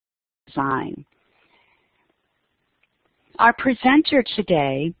design. Our presenter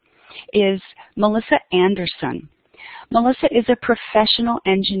today is Melissa Anderson. Melissa is a professional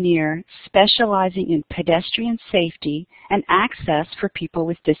engineer specializing in pedestrian safety and access for people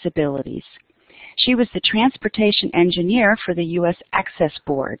with disabilities. She was the transportation engineer for the U.S. Access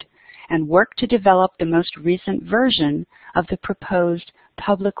Board and worked to develop the most recent version of the proposed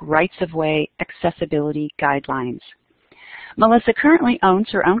Public Rights-of-Way Accessibility Guidelines. Melissa currently owns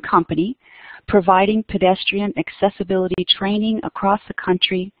her own company, providing pedestrian accessibility training across the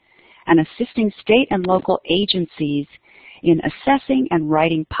country and assisting state and local agencies in assessing and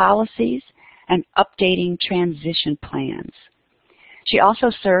writing policies and updating transition plans. She also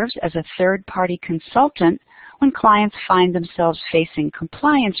serves as a third-party consultant when clients find themselves facing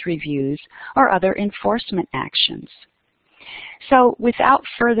compliance reviews or other enforcement actions. So without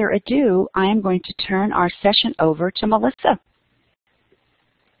further ado, I am going to turn our session over to Melissa.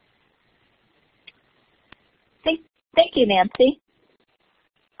 Thank you, Nancy.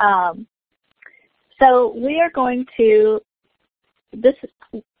 So we are going to, this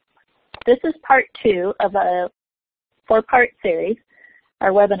is part 2 of a 4-part series,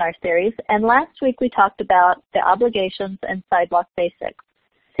 our webinar series, and last week we talked about the obligations and sidewalk basics.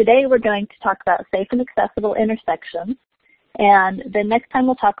 Today we're going to talk about safe and accessible intersections, and then next time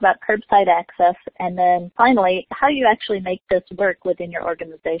we'll talk about curbside access, and then finally how you actually make this work within your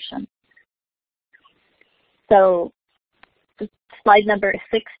organization. So slide number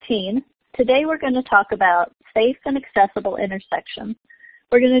 16. Today we're going to talk about safe and accessible intersections.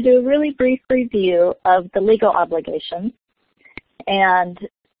 We're going to do a really brief review of the legal obligations, and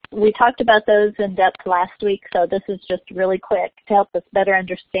we talked about those in depth last week, so this is just really quick to help us better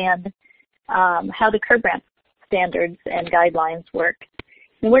understand how the curb ramp standards and guidelines work.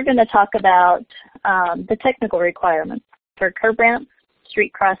 And we're going to talk about the technical requirements for curb ramps,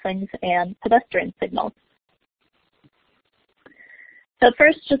 street crossings, and pedestrian signals. So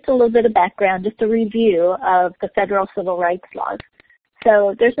first, just a little bit of background, just a review of the federal civil rights laws.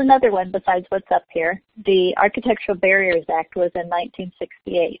 So there's another one besides what's up here. The Architectural Barriers Act was in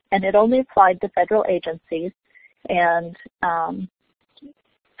 1968, and it only applied to federal agencies and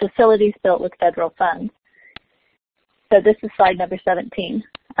facilities built with federal funds. So this is slide number 17.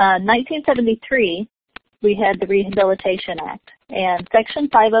 1973, we had the Rehabilitation Act, and Section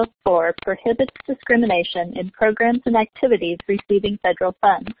 504 prohibits discrimination in programs and activities receiving federal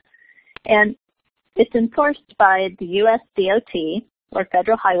funds. And it's enforced by the U.S. DOT, or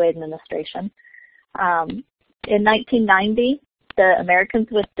Federal Highway Administration. In 1990, the Americans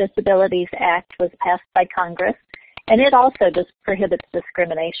with Disabilities Act was passed by Congress, and it also just prohibits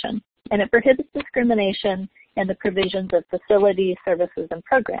discrimination. And it prohibits discrimination in the provisions of facilities, services, and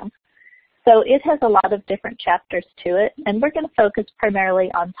programs. So it has a lot of different chapters to it, and we're going to focus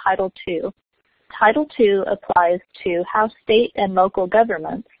primarily on Title II. Title II applies to how state and local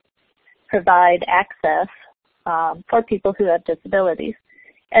governments provide access for people who have disabilities.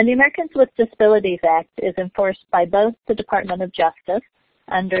 And the Americans with Disabilities Act is enforced by both the Department of Justice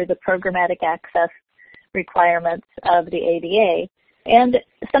under the programmatic access requirements of the ADA, and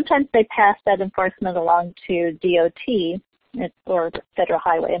sometimes they pass that enforcement along to DOT, or Federal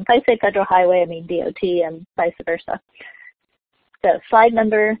Highway. And if I say Federal Highway, I mean DOT and vice versa. So slide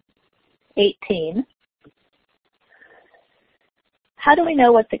number 18. How do we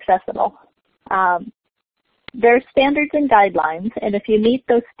know what's accessible? There are standards and guidelines, and if you meet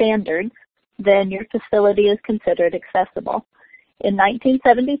those standards, then your facility is considered accessible. In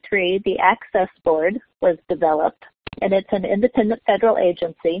 1973, the Access Board was developed, and it's an independent federal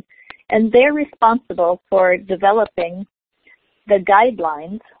agency, and they're responsible for developing the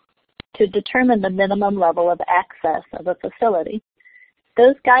guidelines to determine the minimum level of access of a facility.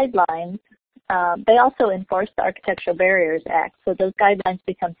 Those guidelines, they also enforce the Architectural Barriers Act, so those guidelines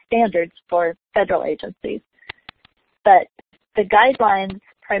become standards for federal agencies. But the guidelines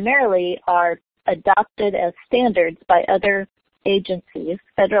primarily are adopted as standards by other agencies,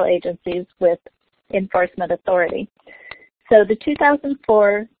 federal agencies with enforcement authority. So the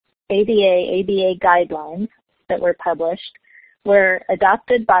 2004 ADA guidelines that were published were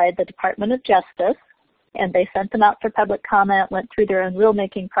adopted by the Department of Justice, and they sent them out for public comment, went through their own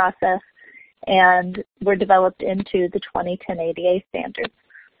rulemaking process, and were developed into the 2010 ADA standards.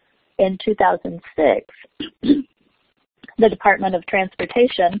 In 2006, the Department of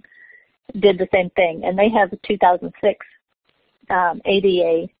Transportation did the same thing, and they have the 2006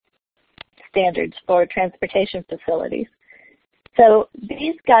 ADA standards for transportation facilities. So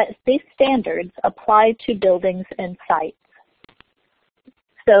these standards apply to buildings and sites.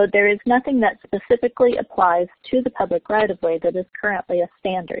 So there is nothing that specifically applies to the public right-of-way that is currently a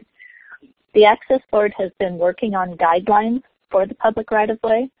standard. The Access Board has been working on guidelines for the public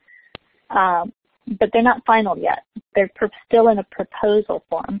right-of-way, but they're not final yet. They're still in a proposal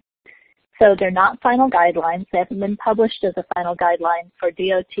form. So they're not final guidelines. They haven't been published as a final guideline for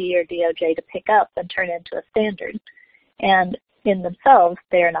DOT or DOJ to pick up and turn into a standard. And in themselves,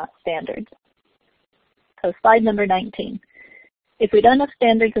 they are not standards. So slide number 19. If we don't have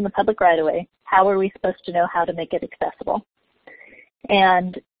standards in the public right-of-way, how are we supposed to know how to make it accessible?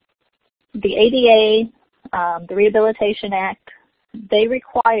 And the ADA, the Rehabilitation Act, they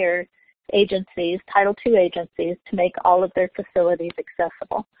require agencies, Title II agencies, to make all of their facilities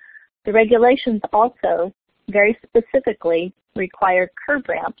accessible. The regulations also very specifically require curb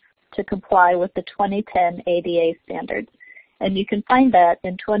ramps to comply with the 2010 ADA standards. And you can find that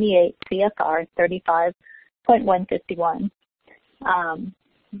in 28 CFR 35.151.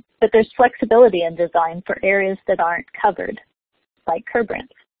 But there's flexibility in design for areas that aren't covered, like curb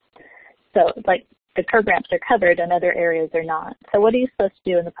ramps. So like the curb ramps are covered and other areas are not. So what are you supposed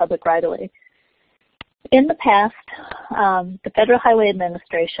to do in the public right-of-way? In the past, the Federal Highway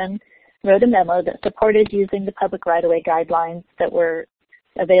Administration wrote a memo that supported using the public right-of-way guidelines that were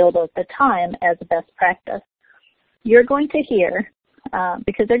available at the time as a best practice. You're going to hear,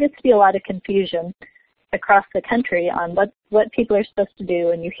 because there gets to be a lot of confusion across the country on what people are supposed to do,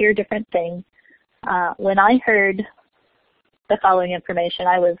 and you hear different things. When I heard the following information,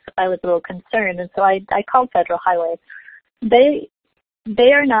 I was a little concerned, and so I called Federal Highway. They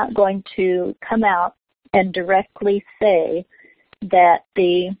are not going to come out and directly say that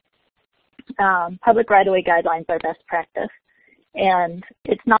the public right-of-way guidelines are best practice. And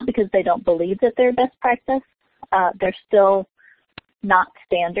it's not because they don't believe that they're best practice. They're still not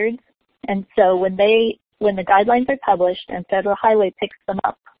standards. And so when the guidelines are published and Federal Highway picks them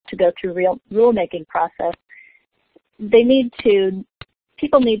up to go through rulemaking process,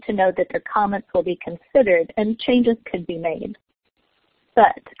 people need to know that their comments will be considered and changes could be made.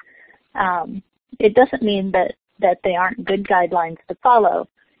 But it doesn't mean that they aren't good guidelines to follow,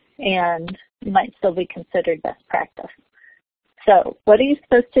 and you might still be considered best practice. So what are you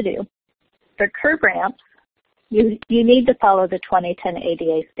supposed to do? For curb ramps, you need to follow the 2010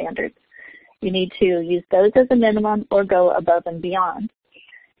 ADA standards. You need to use those as a minimum or go above and beyond.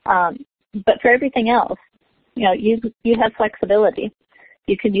 But for everything else, you have flexibility.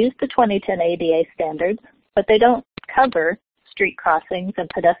 You can use the 2010 ADA standards, but they don't cover street crossings and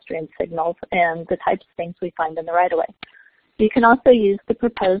pedestrian signals and the types of things we find in the right-of-way. You can also use the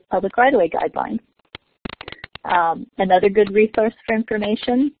proposed public right-of-way guidelines. Another good resource for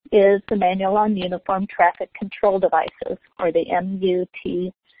information is the Manual on Uniform Traffic Control Devices, or the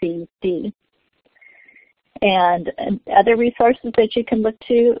MUTCD. And other resources that you can look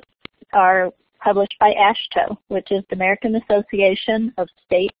to are published by AASHTO, which is the American Association of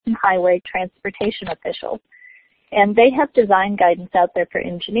State and Highway Transportation Officials. And they have design guidance out there for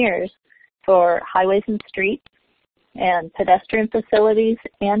engineers for highways and streets and pedestrian facilities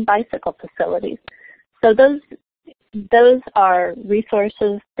and bicycle facilities. So those are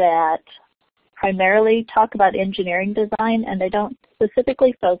resources that primarily talk about engineering design, and they don't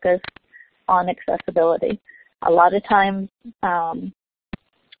specifically focus on accessibility. A lot of times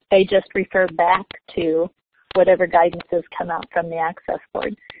they just refer back to whatever guidances come out from the Access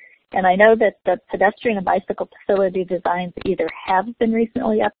Board. And I know that the pedestrian and bicycle facility designs either have been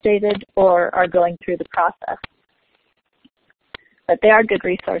recently updated or are going through the process. But they are good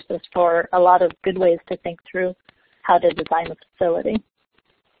resources for a lot of good ways to think through how to design a facility.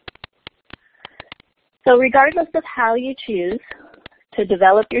 So regardless of how you choose to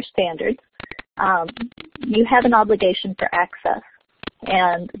develop your standards, you have an obligation for access.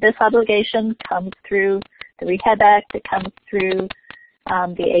 And this obligation comes through the Rehab Act, it comes through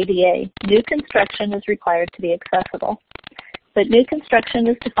the ADA. New construction is required to be accessible. But new construction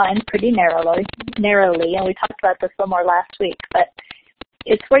is defined pretty narrowly, and we talked about this a little more last week, but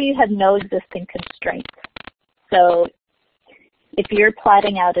it's where you have no existing constraints. So if you're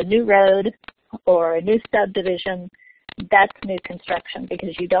plotting out a new road or a new subdivision, that's new construction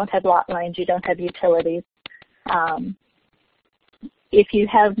because you don't have lot lines, you don't have utilities. If you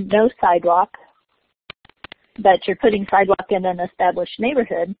have no sidewalk, but you're putting sidewalk in an established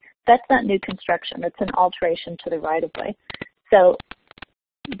neighborhood, that's not new construction, it's an alteration to the right-of-way. So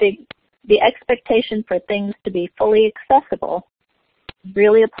the expectation for things to be fully accessible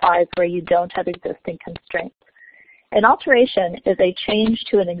really applies where you don't have existing constraints. An alteration is a change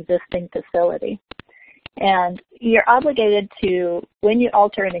to an existing facility. And you're obligated to, when you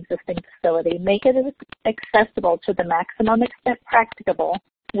alter an existing facility, make it accessible to the maximum extent practicable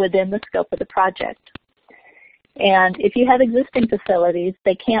within the scope of the project. And if you have existing facilities,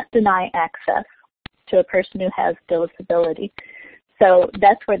 they can't deny access to a person who has disability. So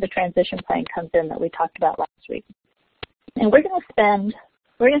that's where the transition plan comes in that we talked about last week. And we're going to spend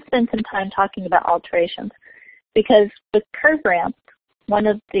some time talking about alterations, because with curb ramps, one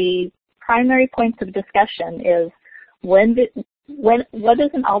of the primary points of discussion is what is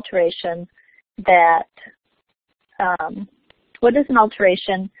an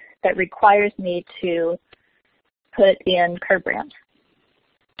alteration that requires me to put in curb ramps.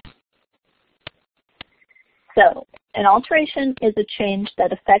 So an alteration is a change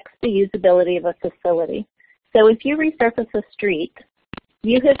that affects the usability of a facility. So if you resurface a street,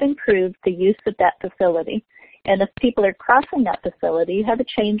 you have improved the use of that facility. And if people are crossing that facility, you have a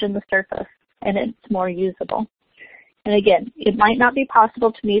change in the surface and it's more usable. And again, it might not be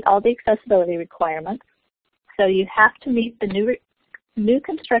possible to meet all the accessibility requirements. So you have to meet the new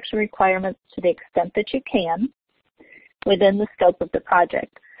construction requirements to the extent that you can within the scope of the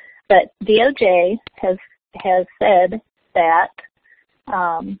project. But DOJ has said that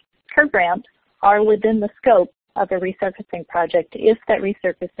curb ramps are within the scope of a resurfacing project if that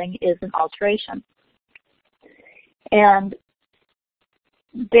resurfacing is an alteration. And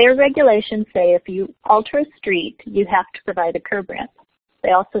their regulations say if you alter a street, you have to provide a curb ramp.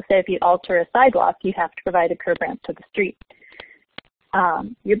 They also say if you alter a sidewalk, you have to provide a curb ramp to the street.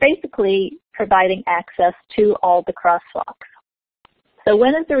 You're basically providing access to all the crosswalks. So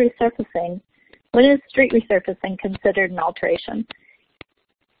when is street resurfacing considered an alteration?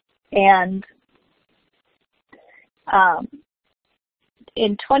 And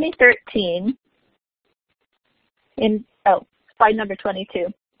in 2013, slide number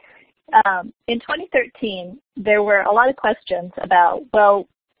 22. In 2013, there were a lot of questions about, well,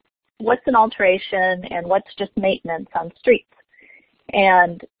 what's an alteration and what's just maintenance on streets?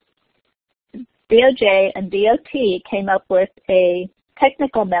 And DOJ and DOT came up with a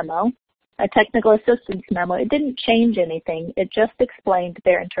technical memo, a technical assistance memo. It didn't change anything. It just explained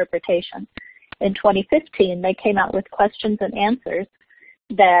their interpretation. In 2015, they came out with questions and answers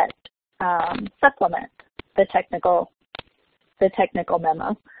that supplement the technical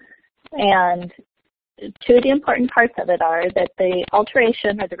memo. And two of the important parts of it are that the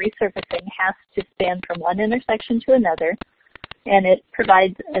alteration or the resurfacing has to span from one intersection to another, and it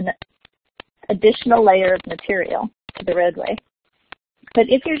provides an additional layer of material to the roadway. But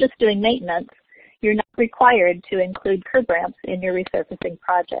if you're just doing maintenance, you're not required to include curb ramps in your resurfacing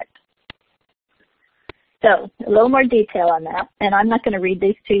project. So a little more detail on that, and I'm not going to read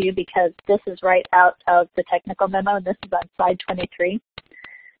these to you because this is right out of the technical memo. This is on slide 23.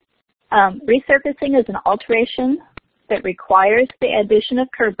 Resurfacing is an alteration that requires the addition of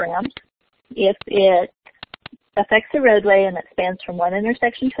curb ramps if it affects the roadway and it spans from one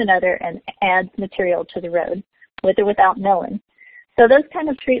intersection to another and adds material to the road, with or without milling. So those kind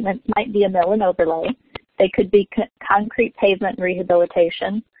of treatments might be a mill and overlay. They could be concrete pavement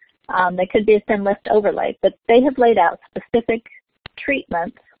rehabilitation. They could be a thin lift overlay, but they have laid out specific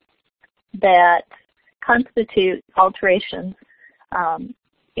treatments that constitute alterations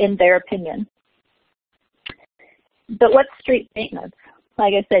in their opinion. But what's street maintenance?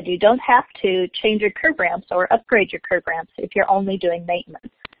 Like I said, you don't have to change your curb ramps or upgrade your curb ramps if you're only doing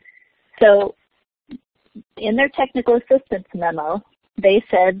maintenance. So in their technical assistance memo, they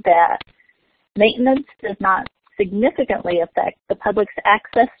said that maintenance does not significantly affect the public's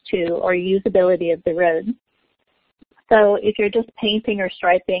access to or usability of the road. So if you're just painting or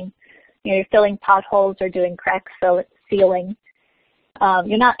striping, you're filling potholes or doing crack sealing,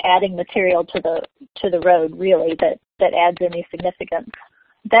 you're not adding material to the road really that adds any significance.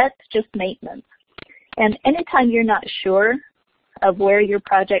 That's just maintenance. And anytime you're not sure of where your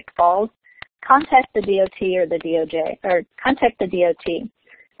project falls, contact the DOT or the DOJ, or contact the DOT.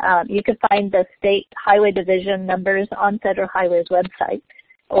 You can find the state highway division numbers on Federal Highway's website,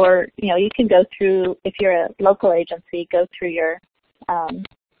 or you can go through, if you're a local agency, go through your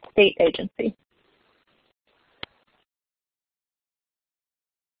state agency.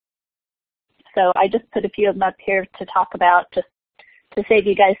 So I just put a few of them up here to talk about, just to save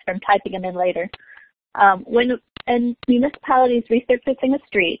you guys from typing them in later. When a municipality is resurfacing a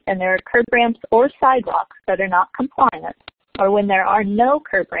street and there are curb ramps or sidewalks that are not compliant, or when there are no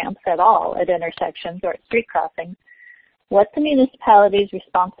curb ramps at all at intersections or at street crossings, what's the municipality's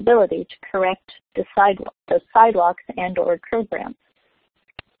responsibility to correct the sidewalks and or curb ramps?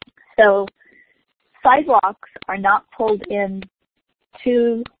 So sidewalks are not pulled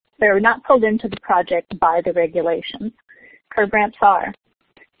into the project by the regulations. Curb ramps are.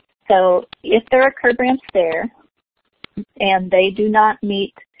 So if there are curb ramps there and they do not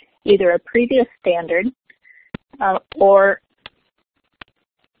meet either a previous standard or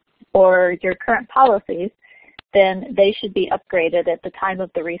your current policies, then they should be upgraded at the time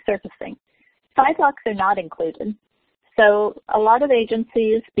of the resurfacing. Sidewalks are not included. So a lot of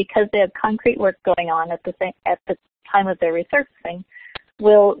agencies, because they have concrete work going on at the time of their resurfacing,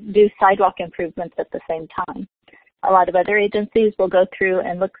 will do sidewalk improvements at the same time. A lot of other agencies will go through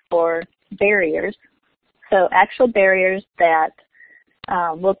and look for barriers, so actual barriers that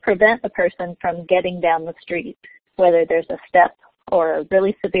will prevent a person from getting down the street, whether there's a step or a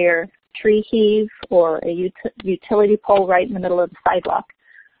really severe tree heave or a utility pole right in the middle of the sidewalk.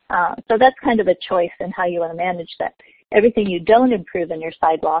 So that's kind of a choice in how you want to manage that. Everything you don't improve in your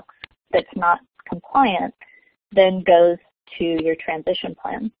sidewalks that's not compliant then goes to your transition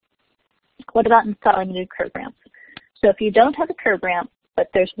plan. What about installing new curb ramps? So if you don't have a curb ramp, but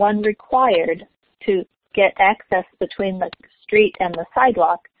there's one required to get access between the street and the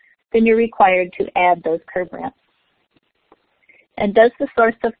sidewalk, then you're required to add those curb ramps. And does the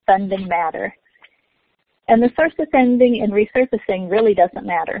source of funding matter? And the source of funding in resurfacing really doesn't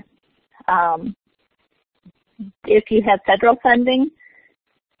matter. If you have federal funding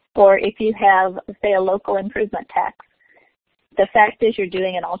or if you have, say, a local improvement tax, the fact is you're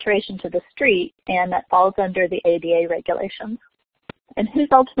doing an alteration to the street and that falls under the ADA regulations. And who's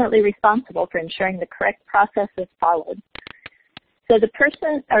ultimately responsible for ensuring the correct process is followed? So the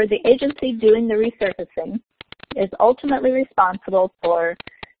person or the agency doing the resurfacing is ultimately responsible for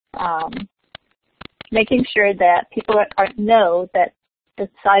making sure that people know that the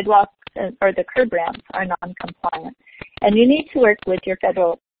sidewalks or the curb ramps are non-compliant. And you need to work with your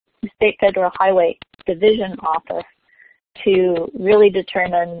state federal highway division office to really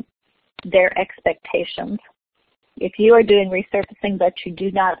determine their expectations. If you are doing resurfacing but you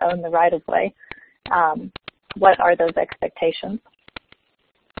do not own the right-of-way, what are those expectations?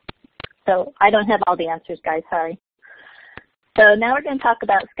 So I don't have all the answers, guys, sorry. So now we're going to talk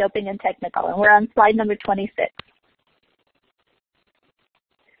about scoping and technical, and we're on slide number 26.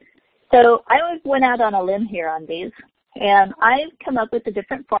 So I went out on a limb here on these, and I've come up with a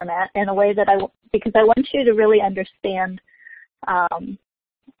different format in a way that because I want you to really understand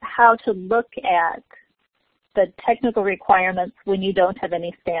how to look at the technical requirements when you don't have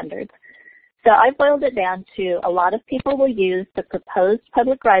any standards. So I boiled it down to a lot of people will use the proposed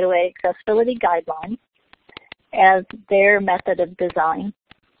public right-of-way accessibility guidelines as their method of design.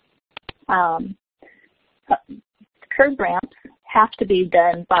 Curb ramps have to be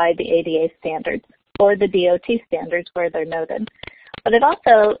done by the ADA standards or the DOT standards where they're noted. But it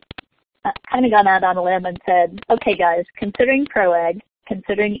also kind of gone out on a limb and said, okay guys, considering PROAG,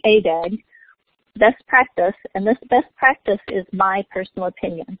 considering ADAG, best practice, and this best practice is my personal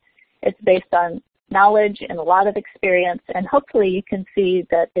opinion. It's based on knowledge and a lot of experience, and hopefully you can see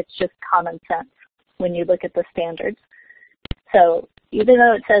that it's just common sense when you look at the standards. So even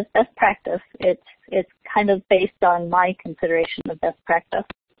though it says best practice, it's kind of based on my consideration of best practice,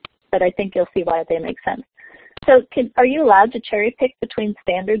 but I think you'll see why they make sense. So are you allowed to cherry pick between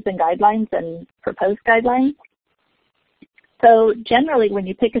standards and guidelines and proposed guidelines? So generally when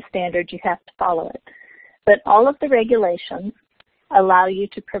you pick a standard, you have to follow it. But all of the regulations allow you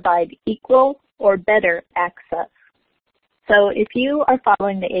to provide equal or better access. So if you are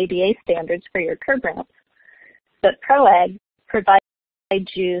following the ADA standards for your curb ramps, but PROAG provides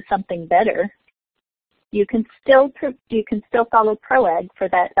you something better, you can still follow PROAG for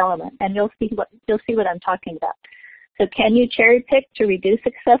that element, and you'll see what I'm talking about. So can you cherry pick to reduce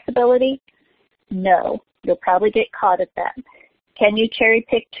accessibility? No, you'll probably get caught at that. Can you cherry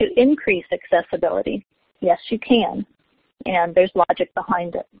pick to increase accessibility? Yes, you can, and there's logic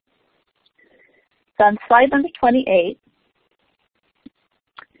behind it. So on slide number 28,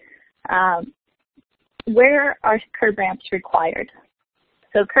 where are curb ramps required?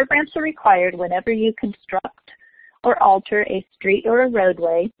 So curb ramps are required whenever you construct or alter a street or a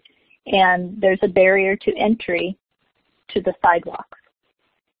roadway and there's a barrier to entry to the sidewalks.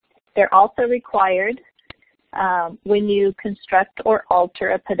 They're also required when you construct or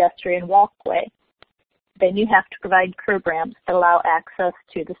alter a pedestrian walkway. Then you have to provide curb ramps that allow access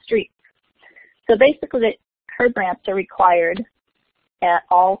to the streets. So basically the curb ramps are required at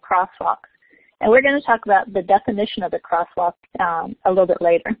all crosswalks. And we're going to talk about the definition of the crosswalk a little bit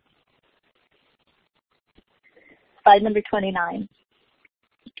later. Slide number 29.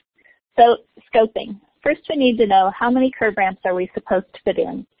 So scoping. First we need to know how many curb ramps are we supposed to put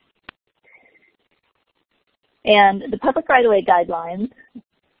in. And the public right-of-way guidelines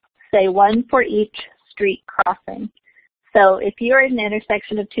say one for each street crossing. So if you're at an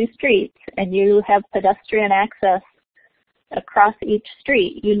intersection of two streets and you have pedestrian access across each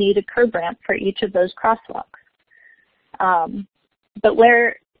street, you need a curb ramp for each of those crosswalks. But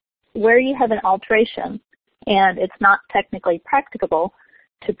where you have an alteration and it's not technically practicable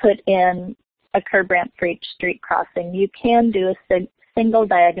to put in a curb ramp for each street crossing, you can do a single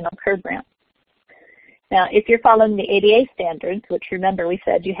diagonal curb ramp. Now, if you're following the ADA standards, which remember we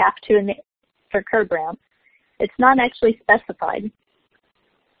said you have to for curb ramps, it's not actually specified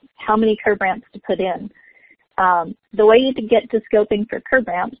how many curb ramps to put in. The way you get to scoping for curb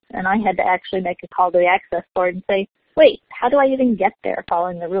ramps, and I had to actually make a call to the access board and say, wait, how do I even get there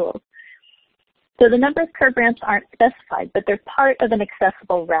following the rules? So the number of curb ramps aren't specified, but they're part of an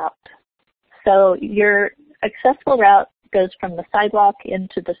accessible route. So your accessible route goes from the sidewalk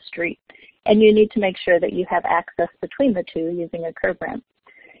into the street, and you need to make sure that you have access between the two using a curb ramp.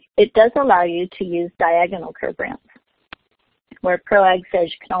 It does allow you to use diagonal curb ramps, where ProAg says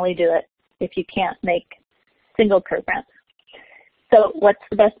you can only do it if you can't make single curb ramps. So what's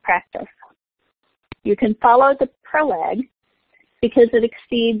the best practice? You can follow the ProAg because it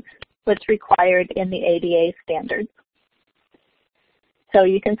exceeds what's required in the ADA standards. So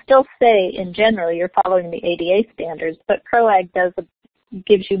you can still say, in general, you're following the ADA standards, but ProAg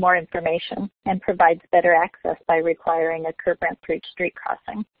gives you more information and provides better access by requiring a curb ramp for each street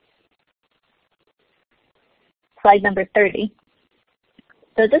crossing. Slide number 30.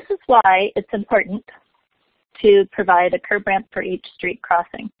 So this is why it's important to provide a curb ramp for each street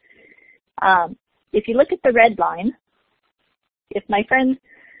crossing. If you look at the red line, if my friends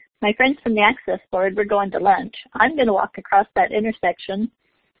from the access board were going to lunch, I'm going to walk across that intersection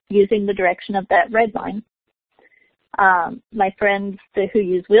using the direction of that red line. My friends who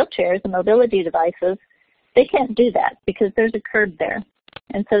use wheelchairs and mobility devices, they can't do that because there's a curb there.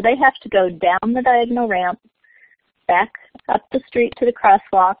 And so they have to go down the diagonal ramp, back up the street to the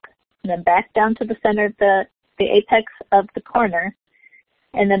crosswalk, and then back down to the center of the apex of the corner,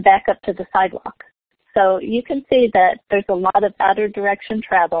 and then back up to the sidewalk. So you can see that there's a lot of outer direction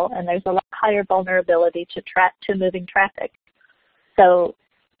travel, and there's a lot higher vulnerability to moving traffic. So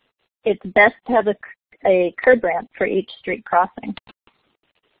it's best to have a curb ramp for each street crossing.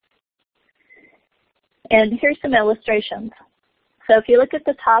 And here's some illustrations. So if you look at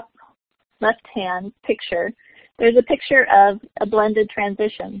the top left-hand picture, there's a picture of a blended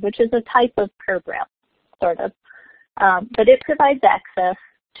transition, which is a type of curb ramp, sort of. But it provides access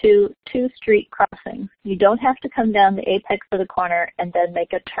to two street crossings. You don't have to come down the apex of the corner and then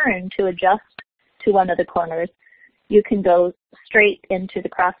make a turn to adjust to one of the corners. You can go straight into the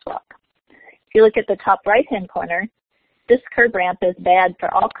crosswalk. If you look at the top right-hand corner, this curb ramp is bad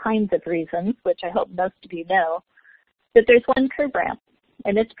for all kinds of reasons, which I hope most of you know, but there's one curb ramp,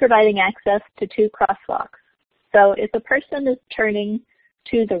 and it's providing access to two crosswalks. So if a person is turning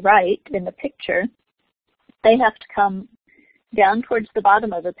to the right in the picture, they have to come down towards the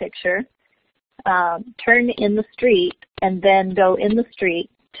bottom of the picture, turn in the street, and then go in the street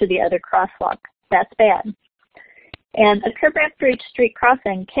to the other crosswalk. That's bad. And a curb ramp for each street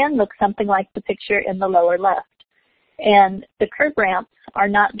crossing can look something like the picture in the lower left. And the curb ramps are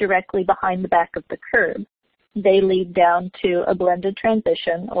not directly behind the back of the curb. They lead down to a blended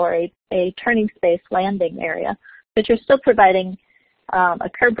transition or a turning space landing area, but you're still providing a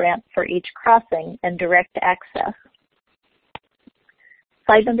curb ramp for each crossing and direct access.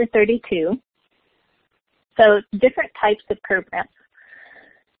 Slide number 32. So different types of curb ramps.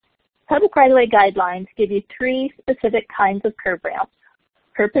 Public right-of-way guidelines give you three specific kinds of curb ramps: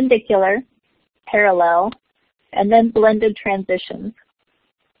 perpendicular, parallel, and then blended transitions.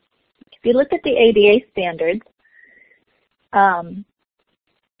 If you look at the ADA standards,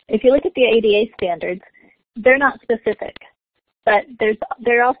 they're not specific, but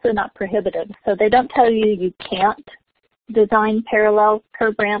they're also not prohibitive. So they don't tell you you can't design parallel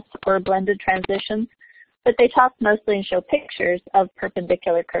curb ramps or blended transitions, but they talk mostly and show pictures of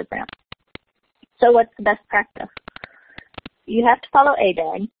perpendicular curb ramps. So what's the best practice? You have to follow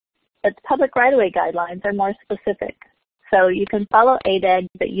ADAG, but the public right-of-way guidelines are more specific. So you can follow ADAG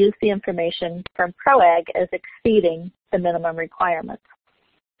but use the information from ProAg as exceeding the minimum requirements.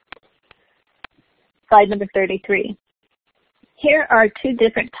 Slide number 33. Here are two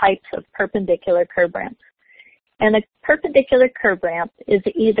different types of perpendicular curb ramps. And a perpendicular curb ramp is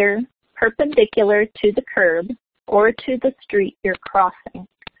either perpendicular to the curb or to the street you're crossing.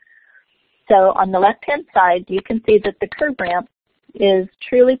 So on the left-hand side, you can see that the curb ramp is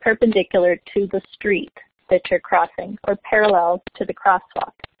truly perpendicular to the street that you're crossing, or parallel to the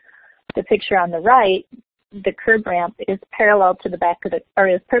crosswalk. The picture on the right, the curb ramp is parallel to the back of the, or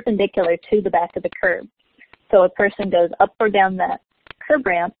is perpendicular to the back of the curb. So a person goes up or down that curb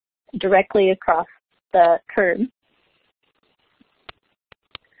ramp directly across the curb.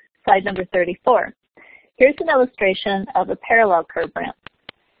 Slide number 34. Here's an illustration of a parallel curb ramp.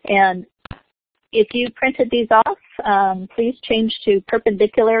 And if you printed these off, please change to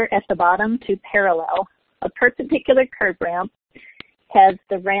perpendicular at the bottom to parallel. A perpendicular curb ramp has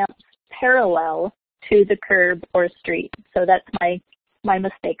the ramps parallel to the curb or street. So that's my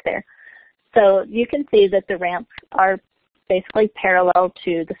mistake there. So you can see that the ramps are basically parallel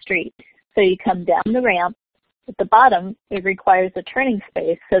to the street. So you come down the ramp. At the bottom, it requires a turning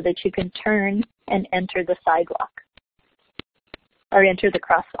space so that you can turn and enter the sidewalk or enter the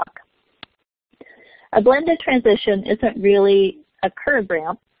crosswalk. A blended transition isn't really a curb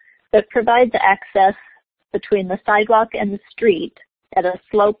ramp, but provides access between the sidewalk and the street at a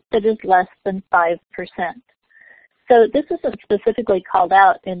slope that is less than 5%. So this isn't specifically called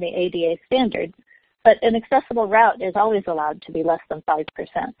out in the ADA standards, but an accessible route is always allowed to be less than 5%.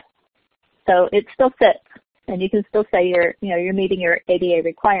 So it still fits, and you can still say you're meeting your ADA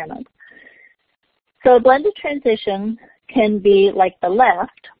requirements. So a blended transition can be like the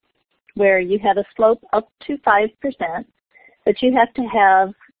left, where you have a slope up to 5%, but you have to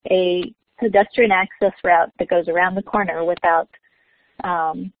have a pedestrian access route that goes around the corner without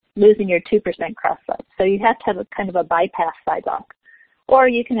losing your 2% cross slope. So you have to have a kind of a bypass sidewalk. Or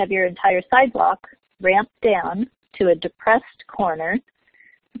you can have your entire sidewalk ramped down to a depressed corner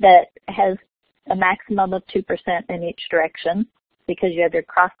that has a maximum of 2% in each direction because you have your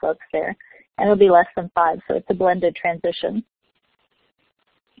cross slopes there, and it'll be less than 5, so it's a blended transition.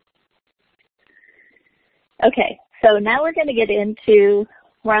 Okay, so now we're going to get into,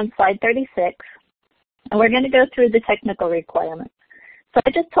 we're on slide 36, and we're going to go through the technical requirements. So I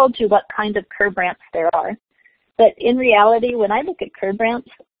just told you what kind of curb ramps there are, but in reality, when I look at curb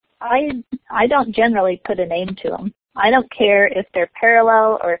ramps, I don't generally put a name to them. I don't care if they're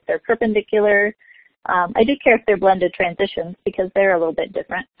parallel or if they're perpendicular. I do care if they're blended transitions because they're a little bit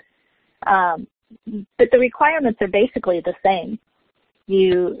different. But the requirements are basically the same.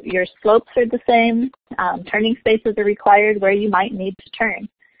 Your slopes are the same. Turning spaces are required where you might need to turn.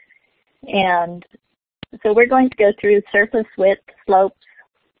 And so we're going to go through surface width, slopes,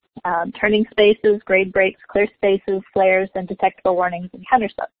 turning spaces, grade breaks, clear spaces, flares, and detectable warnings and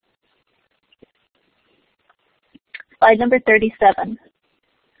counterslopes. Slide number 37.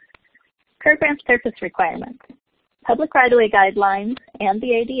 Curb ramp surface requirements. Public right-of-way guidelines and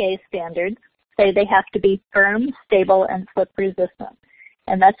the ADA standards say they have to be firm, stable, and slip resistant.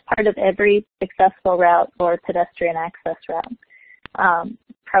 And that's part of every accessible route or pedestrian access route.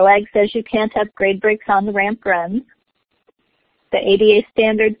 ProAg says you can't have grade breaks on the ramp runs. The ADA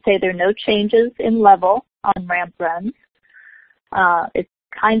standards say there are no changes in level on ramp runs. It's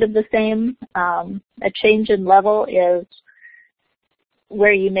kind of the same. A change in level is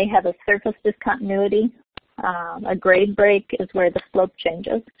where you may have a surface discontinuity. A grade break is where the slope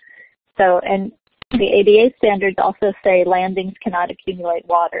changes. So, and the ADA standards also say landings cannot accumulate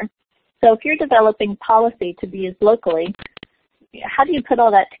water. So if you're developing policy to be used locally, how do you put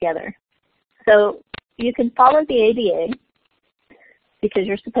all that together? So you can follow the ADA because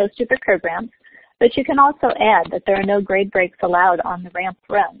you're supposed to for curb ramps, but you can also add that there are no grade breaks allowed on the ramp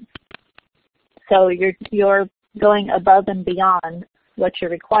runs. So you're going above and beyond what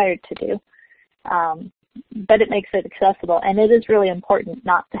you're required to do. But it makes it accessible, and it is really important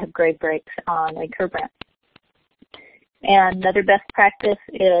not to have grade breaks on a curb ramp. And another best practice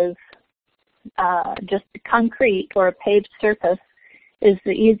is just concrete or a paved surface is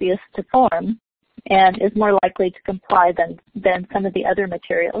the easiest to form and is more likely to comply than some of the other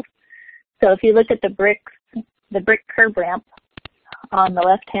materials. So if you look at the brick curb ramp on the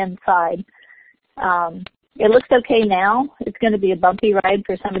left-hand side, it looks okay now. It's going to be a bumpy ride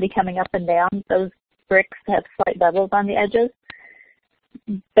for somebody coming up and down. Those bricks have slight bevels on the edges.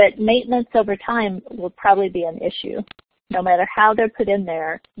 But maintenance over time will probably be an issue. No matter how they're put in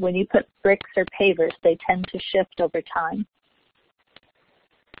there, when you put bricks or pavers, they tend to shift over time.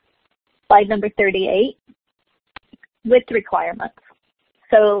 Slide number 38, width requirements.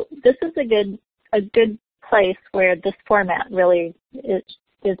 So this is a good place where this format really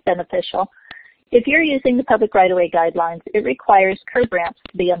is beneficial. If you're using the public right-of-way guidelines, it requires curb ramps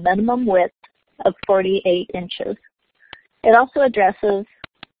to be a minimum width of 48 inches. It also addresses,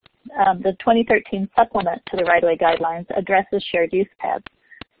 the 2013 supplement to the right-of-way guidelines addresses shared use paths.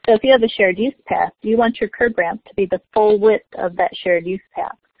 So if you have a shared use path, you want your curb ramp to be the full width of that shared use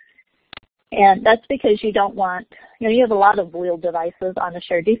path. And that's because you don't want, you have a lot of wheeled devices on a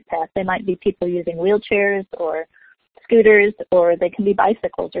shared use path. They might be people using wheelchairs or scooters, or they can be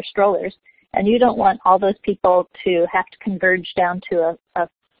bicycles or strollers. And you don't want all those people to have to converge down to a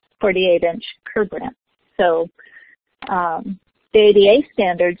 48-inch curb ramp. So The ADA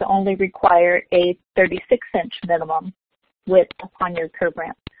standards only require a 36-inch minimum width on your curb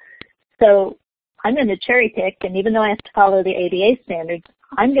ramp. So I'm going to cherry pick, and even though I have to follow the ADA standards,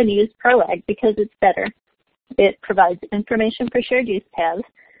 I'm going to use ProAg because it's better. It provides information for shared use paths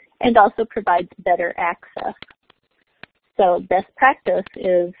and also provides better access. So best practice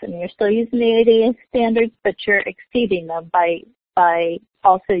is, and you're still using the ADA standards, but you're exceeding them by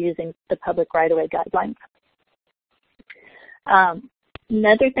also using the public right-of-way guidelines.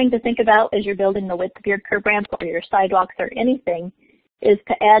 Another thing to think about as you're building the width of your curb ramp or your sidewalks or anything is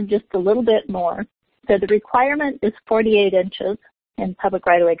to add just a little bit more. So the requirement is 48 inches in public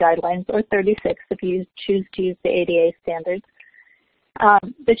right-of-way guidelines, or 36 if you choose to use the ADA standards.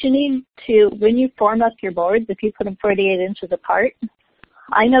 But you need to, when you form up your boards, if you put them 48 inches apart,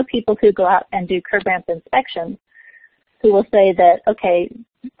 I know people who go out and do curb ramp inspections who will say that, okay,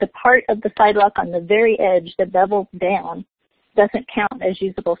 the part of the sidewalk on the very edge that bevels down doesn't count as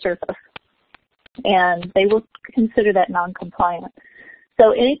usable surface, and they will consider that non-compliant.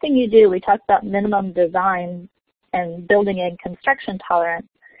 So anything you do, we talked about minimum design and building in construction tolerance,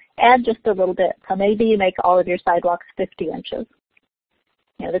 add just a little bit. So maybe you make all of your sidewalks 50 inches.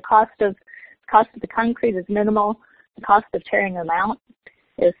 You know, the cost of the concrete is minimal. The cost of tearing them out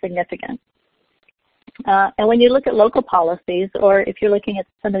is significant. And when you look at local policies, or if you're looking at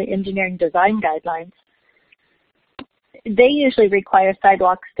some of the engineering design guidelines, they usually require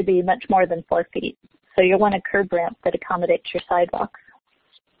sidewalks to be much more than 4 feet. So you'll want a curb ramp that accommodates your sidewalks.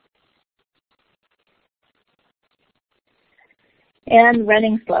 And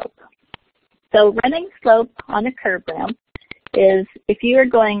running slope. So running slope on a curb ramp is if you are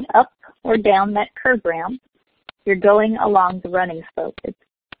going up or down that curb ramp, you're going along the running slope.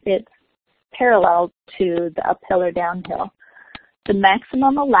 It's parallel to the uphill or downhill. The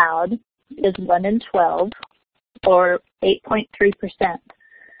maximum allowed is 1 in 12, or 8.3%.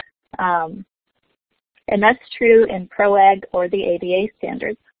 And that's true in ProAg or the ADA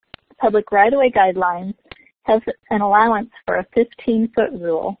standards. Public right-of-way guidelines has an allowance for a 15-foot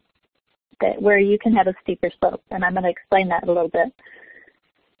rule where you can have a steeper slope, and I'm going to explain that a little bit.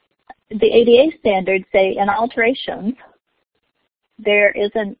 The ADA standards say in alterations,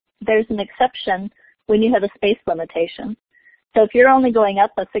 there's an exception when you have a space limitation. So if you're only going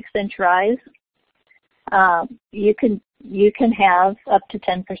up a 6-inch rise, you can have up to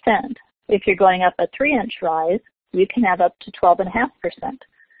 10%. If you're going up a 3-inch rise, you can have up to 12.5%.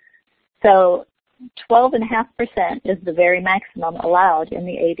 So 12.5% is the very maximum allowed in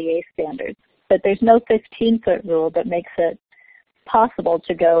the ADA standards, but there's no 15-foot rule that makes it possible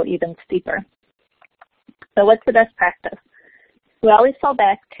to go even steeper. So what's the best practice? We always fall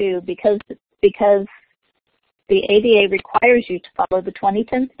back to, because the ADA requires you to follow the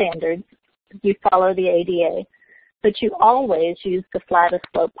 2010 standards, you follow the ADA, but you always use the flattest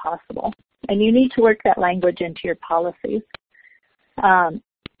slope possible. And you need to work that language into your policies.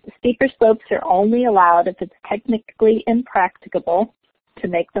 Steeper slopes are only allowed if it's technically impracticable to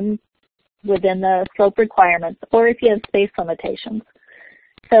make them within the slope requirements, or if you have space limitations.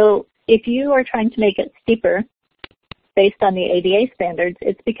 So if you are trying to make it steeper based on the ADA standards,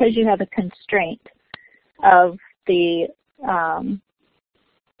 it's because you have a constraint of the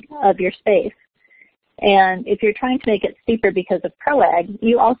of your space. And if you're trying to make it steeper because of ProAg,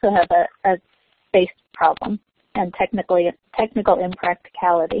 you also have a space problem and technical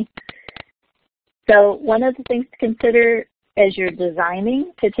impracticality. So one of the things to consider as you're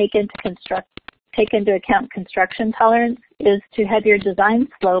designing to take into account construction tolerance is to have your design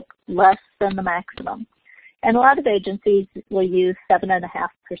slope less than the maximum. And a lot of agencies will use 7.5%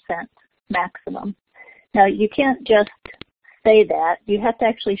 maximum. Now you can't just say that, you have to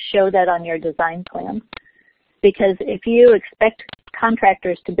actually show that on your design plan. Because if you expect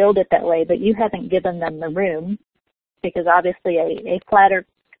contractors to build it that way, but you haven't given them the room, because obviously a flatter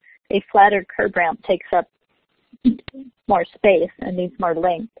curb ramp takes up more space and needs more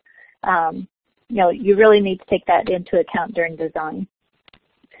length, you really need to take that into account during design.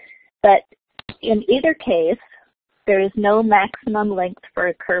 But in either case, there is no maximum length for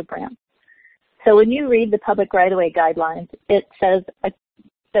a curb ramp. So when you read the public right-of-way guidelines, it says that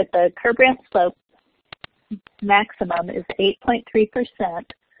the curb ramp slope maximum is 8.3%,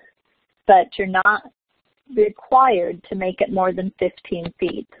 but you're not required to make it more than 15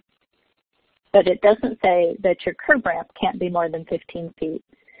 feet. But it doesn't say that your curb ramp can't be more than 15 feet.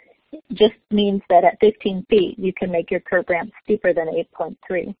 It just means that at 15 feet, you can make your curb ramp steeper than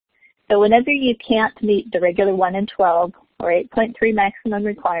 8.3. So whenever you can't meet the regular 1 in 12 or 8.3 maximum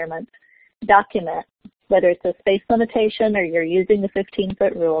requirements, document, whether it's a space limitation or you're using the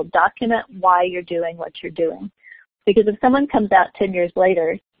 15-foot rule, document why you're doing what you're doing. Because if someone comes out 10 years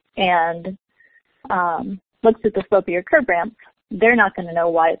later and looks at the slope of your curb ramp, they're not going to know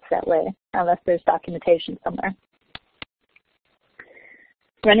why it's that way unless there's documentation somewhere.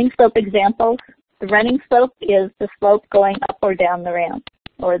 Running slope examples. The running slope is the slope going up or down the ramp,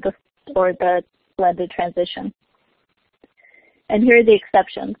 or the blended transition. And here are the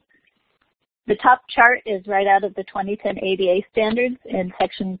exceptions. The top chart is right out of the 2010 ADA standards in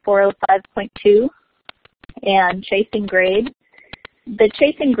section 405.2 and chasing grade. The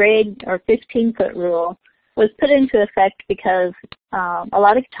chasing grade, or 15-foot rule, was put into effect because a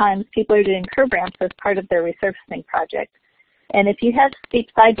lot of times people are doing curb ramps as part of their resurfacing project. And if you have steep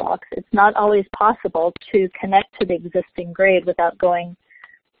sidewalks, it's not always possible to connect to the existing grade without going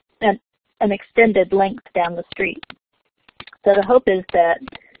an extended length down the street. So the hope is that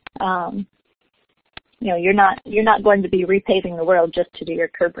you're not going to be repaving the world just to do your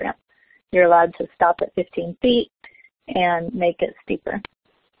curb ramp. You're allowed to stop at 15 feet and make it steeper.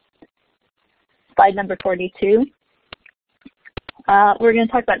 Slide number 42. We're going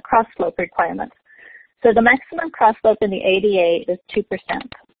to talk about cross slope requirements. So the maximum cross slope in the ADA is 2%.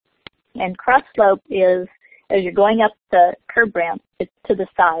 And cross slope is, as you're going up the curb ramp, it's to the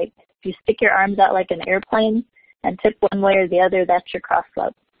side. If you stick your arms out like an airplane and tip one way or the other, that's your cross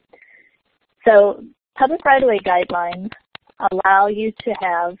slope. So public right-of-way guidelines allow you to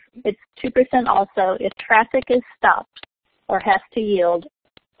have, it's 2% also if traffic is stopped or has to yield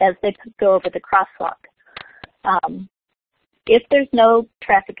as they go over the crosswalk. If there's no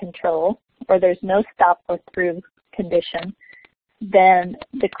traffic control or there's no stop or through condition, then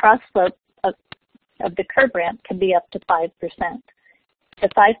the cross slope of the curb ramp can be up to 5%. The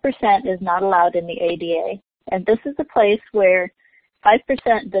 5% is not allowed in the ADA, and this is a place where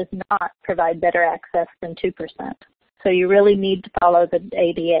 5% does not provide better access than 2%. So you really need to follow the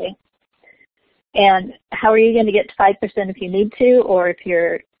ADA. And how are you going to get to 5% if you need to, or if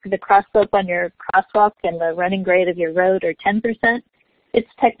the cross slope on your crosswalk and the running grade of your road are 10%, it's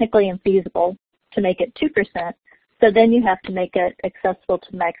technically infeasible to make it 2%. So then you have to make it accessible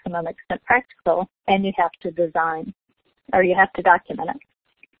to maximum extent practical, and you have to design, or you have to document it.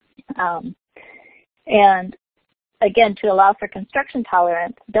 And again, to allow for construction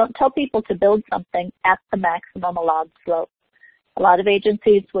tolerance, don't tell people to build something at the maximum allowed slope. A lot of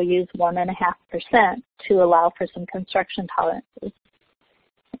agencies will use 1.5% to allow for some construction tolerances.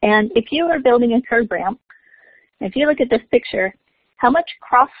 And if you are building a curb ramp, if you look at this picture, how much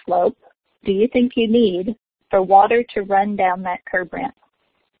cross slope do you think you need for water to run down that curb ramp?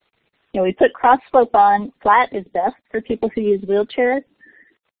 We put cross slope on. Flat is best for people who use wheelchairs.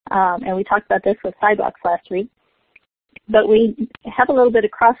 And we talked about this with sidewalks last week. But we have a little bit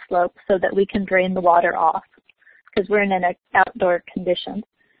of cross slope so that we can drain the water off because we're in an outdoor condition.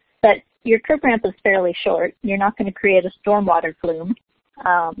 But your curb ramp is fairly short. You're not going to create a stormwater flume.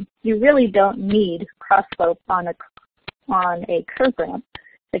 You really don't need cross slope on a curb ramp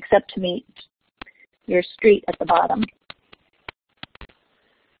except to meet your street at the bottom.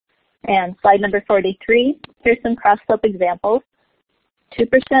 And slide number 43, here's some cross slope examples. 2%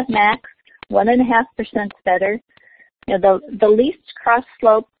 max, 1.5% better. The least cross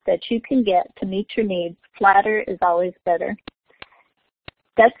slope that you can get to meet your needs, flatter is always better.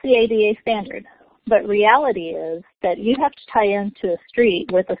 That's the ADA standard. But reality is that you have to tie into a street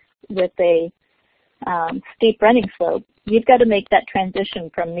with a steep running slope. You've got to make that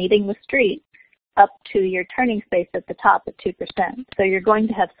transition from meeting the street up to your turning space at the top at 2%. So you're going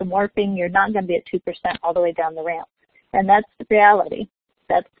to have some warping. You're not going to be at 2% all the way down the ramp. And that's the reality.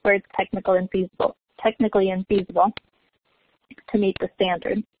 That's where it's technically infeasible to meet the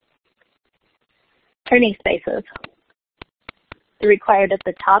standard. Turning spaces. They're required at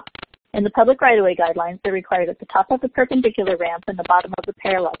the top. In the public right-of-way guidelines, they're required at the top of the perpendicular ramp and the bottom of the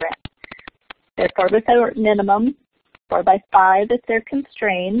parallel ramp. They're 4x4 minimum, 4x5 if they're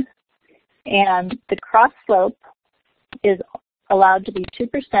constrained, and the cross slope is allowed to be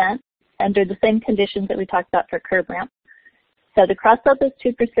 2% under the same conditions that we talked about for curb ramp. So the cross slope is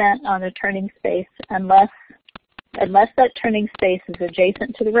 2% on a turning space unless that turning space is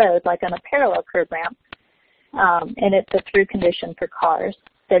adjacent to the road, like on a parallel curb ramp, and it's a through condition for cars,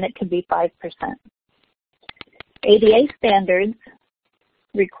 then it can be 5%. ADA standards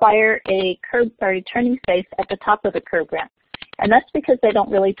require a curb or a turning space at the top of the curb ramp, and that's because they don't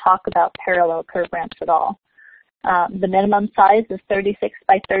really talk about parallel curb ramps at all. The minimum size is 36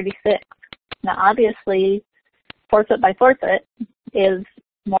 by 36. Now, obviously, 4 foot by 4 foot is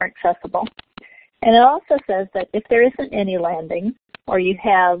more accessible. And it also says that if there isn't any landing or you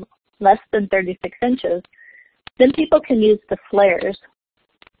have less than 36 inches, then people can use the flares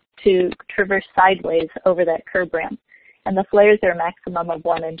to traverse sideways over that curb ramp. And the flares are a maximum of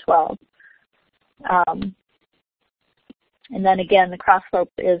 1 in 12. And then again, the cross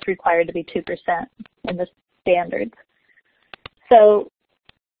slope is required to be 2% in the standards. So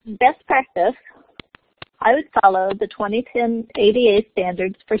best practice, I would follow the 2010 ADA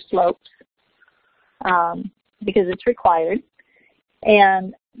standards for slopes because it's required.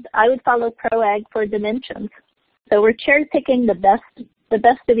 And I would follow ProAg for dimensions. So we're cherry picking the best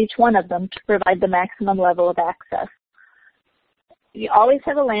of each one of them to provide the maximum level of access. You always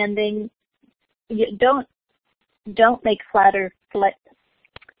have a landing. You don't make flatter flares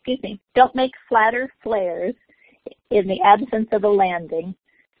in the absence of a landing.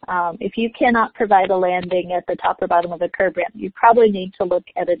 If you cannot provide a landing at the top or bottom of the curb ramp, you probably need to look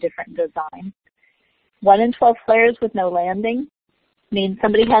at a different design. 1 in 12 flares with no landing means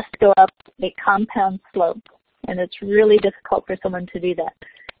somebody has to go up a compound slope, and it's really difficult for someone to do that.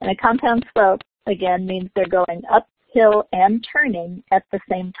 And a compound slope, again, means they're going uphill and turning at the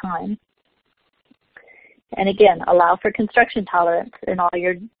same time. And again, allow for construction tolerance in all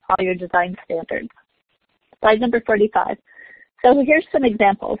your design standards. Slide number 45. So here's some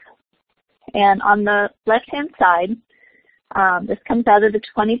examples. And on the left-hand side, this comes out of the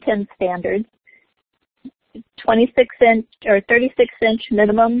 2010 standards. 26-inch or 36-inch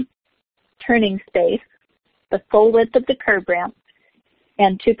minimum turning space, the full width of the curb ramp,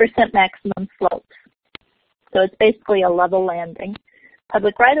 and 2% maximum slopes. So it's basically a level landing.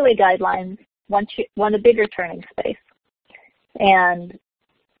 Public right-of-way guidelines want a bigger turning space. And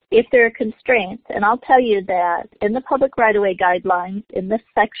if there are constraints, and I'll tell you that in the public right-of-way guidelines in this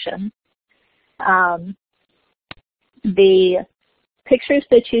section, the pictures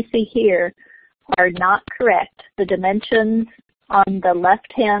that you see here are not correct. The dimensions on the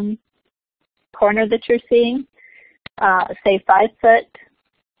left-hand corner that you're seeing say 5 foot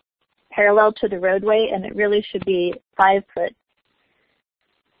parallel to the roadway, and it really should be 5 foot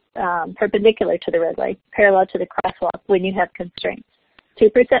perpendicular to the roadway, parallel to the crosswalk when you have constraints.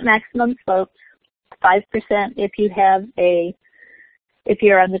 2% maximum slopes, 5% if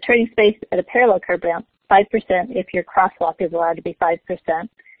you're on the turning space at a parallel curb ramp, 5% if your crosswalk is allowed to be 5%,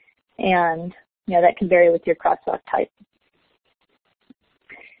 and that can vary with your crosswalk type.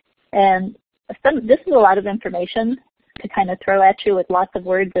 And this is a lot of information to kind of throw at you with lots of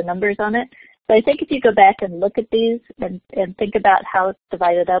words and numbers on it. But I think if you go back and look at these and think about how it's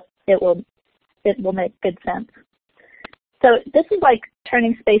divided up, it will make good sense. So this is like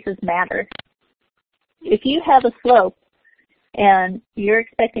turning spaces matter. If you have a slope and you're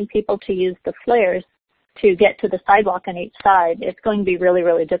expecting people to use the flares to get to the sidewalk on each side, it's going to be really,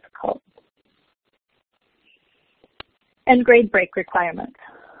 really difficult. And grade break requirements.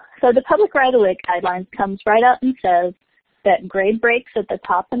 So the public right-of-way guidelines comes right out and says that grade breaks at the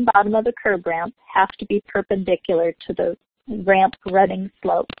top and bottom of the curb ramp have to be perpendicular to the ramp running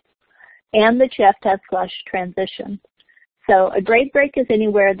slope, and that you have to have flush transition. So a grade break is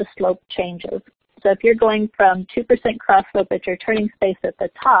anywhere the slope changes. So if you're going from 2% cross slope at your turning space at the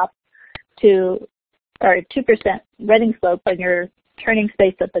top to, or 2% running slope on your turning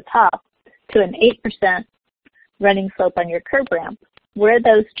space at the top to an 8% running slope on your curb ramp, where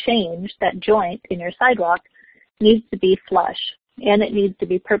those change, that joint in your sidewalk, needs to be flush, and it needs to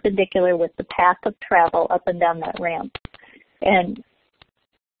be perpendicular with the path of travel up and down that ramp. And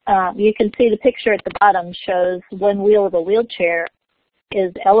you can see the picture at the bottom shows one wheel of a wheelchair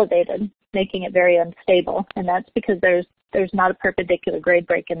is elevated, making it very unstable, and that's because there's not a perpendicular grade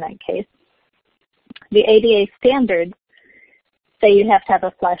break in that case. The ADA standards say you have to have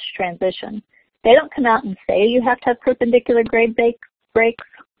a flush transition. They don't come out and say you have to have perpendicular grade breaks,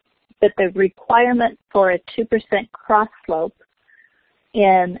 but the requirement for a 2% cross slope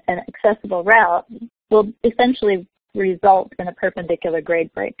in an accessible route will essentially result in a perpendicular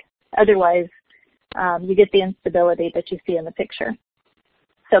grade break. Otherwise, you get the instability that you see in the picture.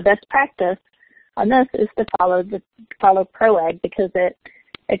 So best practice on this is to follow ProAg because it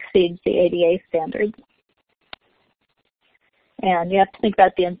exceeds the ADA standards. And you have to think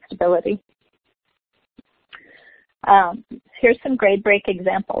about the instability. Here's some grade break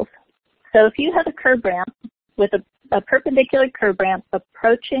examples. So if you have a curb ramp with a perpendicular curb ramp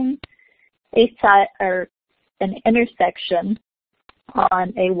approaching a side or an intersection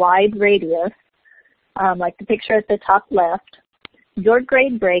on a wide radius, like the picture at the top left, your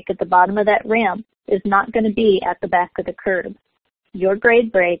grade break at the bottom of that ramp is not going to be at the back of the curb. Your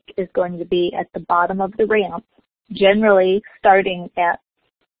grade break is going to be at the bottom of the ramp, generally starting at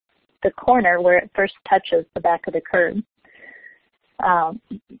the corner where it first touches the back of the curb.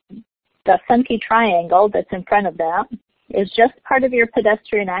 The funky triangle that's in front of that is just part of your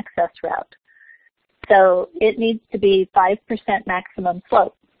pedestrian access route. So it needs to be 5% maximum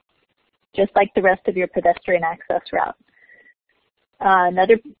slope, just like the rest of your pedestrian access route.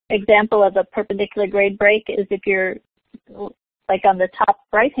 Another example of a perpendicular grade break is if you're like on the top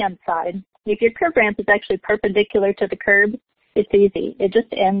right-hand side, if your curb ramp is actually perpendicular to the curb, it's easy. It just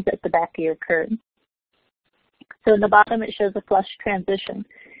ends at the back of your curb. So in the bottom, it shows a flush transition.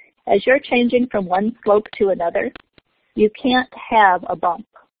 As you're changing from one slope to another, you can't have a bump.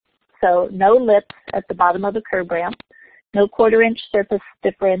 So no lips at the bottom of the curb ramp, no quarter-inch surface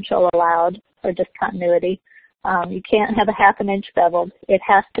differential allowed or discontinuity. You can't have a half an inch beveled. It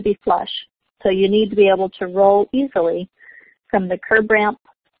has to be flush. So you need to be able to roll easily from the curb ramp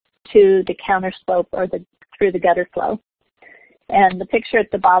to the counter slope or through the gutter flow. And the picture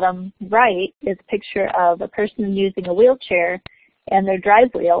at the bottom right is a picture of a person using a wheelchair, and their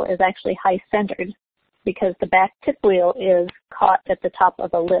drive wheel is actually high-centered because the back tip wheel is caught at the top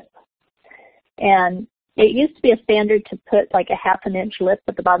of a lip. And it used to be a standard to put like a half an inch lip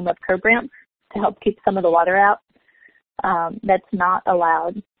at the bottom of curb ramps to help keep some of the water out. That's not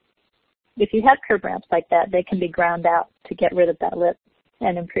allowed. If you have curb ramps like that, they can be ground out to get rid of that lip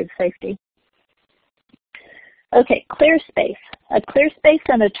and improve safety. Okay, clear space. A clear space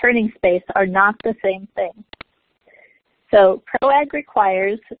and a turning space are not the same thing. So ProAg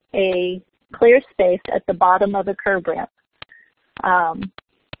requires a clear space at the bottom of a curb ramp.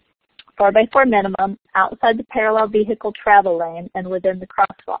 4x4 minimum outside the parallel vehicle travel lane and within the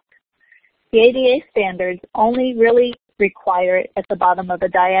crosswalk. The ADA standards only really require it at the bottom of a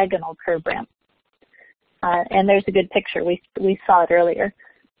diagonal curb ramp. And there's a good picture. We saw it earlier.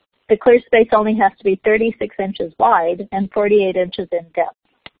 The clear space only has to be 36 inches wide and 48 inches in depth.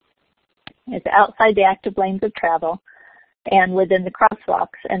 It's outside the active lanes of travel and within the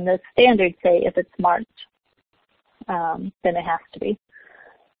crosswalks. And the standards say if it's marked, then it has to be.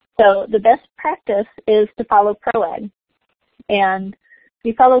 So the best practice is to follow ProAg. And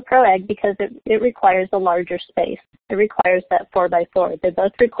you follow ProAg because it requires a larger space. It requires that 4x4. They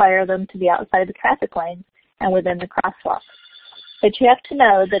both require them to be outside the traffic lanes and within the crosswalk. But you have to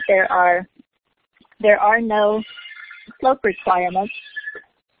know that there are no slope requirements.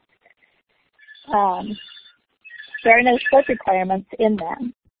 There are no slope requirements in that.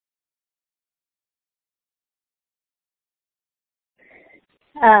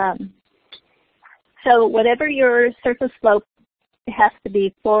 So whatever your surface slope has to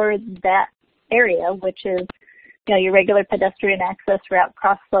be for that area, which is your regular pedestrian access route,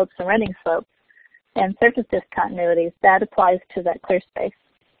 cross slopes and running slopes, and surface discontinuities, that applies to that clear space.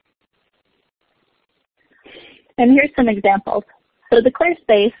 And here's some examples. So the clear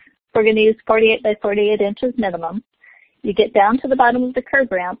space, we're going to use 48 by 48 inches minimum. You get down to the bottom of the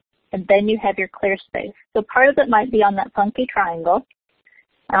curb ramp, and then you have your clear space. So part of it might be on that funky triangle.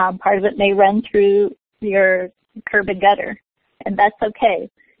 Part of it may run through your curb and gutter, and that's okay.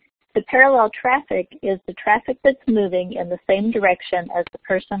 The parallel traffic is the traffic that's moving in the same direction as the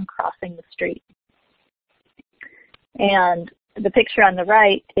person crossing the street. And the picture on the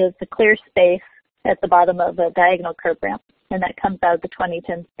right is the clear space at the bottom of a diagonal curb ramp, and that comes out of the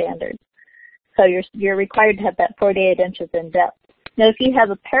 2010 standard. So you're required to have that 48 inches in depth. Now, if you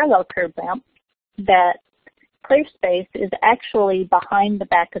have a parallel curb ramp, that clear space is actually behind the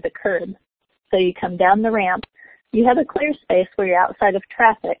back of the curb. So you come down the ramp, you have a clear space where you're outside of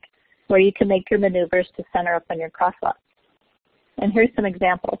traffic, where you can make your maneuvers to center up on your crosswalk. And here's some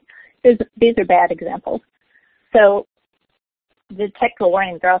examples. These are bad examples. So the technical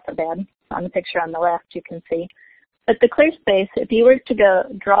warnings are also bad. On the picture on the left, you can see. But the clear space, if you were to go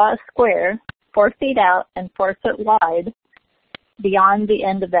draw a square 4 feet out and 4 foot wide beyond the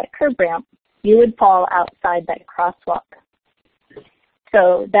end of that curb ramp, you would fall outside that crosswalk.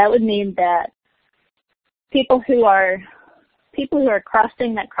 So that would mean that people who are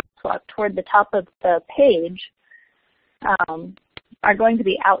crossing that crosswalk toward the top of the page are going to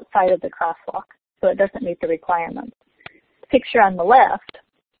be outside of the crosswalk, so it doesn't meet the requirements. The picture on the left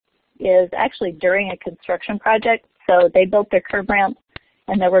is actually during a construction project, so they built their curb ramp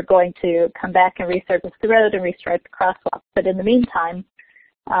and they were going to come back and resurface the road and restripe the crosswalk. But in the meantime,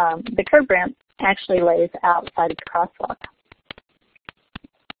 the curb ramp actually lays outside of the crosswalk.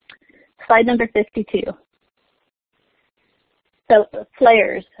 Slide number 52. So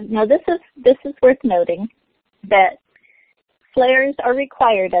flares. Now this is worth noting that flares are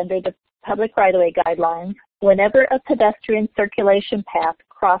required under the public right-of-way guidelines whenever a pedestrian circulation path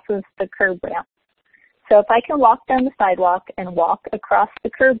crosses the curb ramp. So if I can walk down the sidewalk and walk across the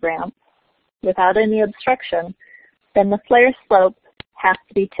curb ramp without any obstruction, then the flare slope has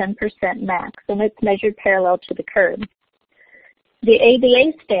to be 10% max, and it's measured parallel to the curb. The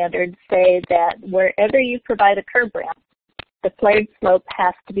ADA standards say that wherever you provide a curb ramp, the flared slope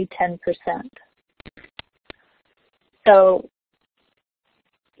has to be 10%. So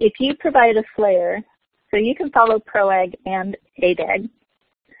if you provide a flare, so you can follow PROAG and ADAG,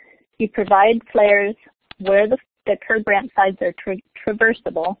 you provide flares where the curb ramp sides are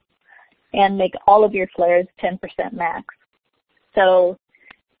traversable and make all of your flares 10% max. So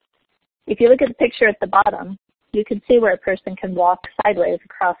if you look at the picture at the bottom, you can see where a person can walk sideways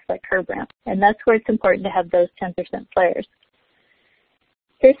across that curb ramp, and that's where it's important to have those 10% flares.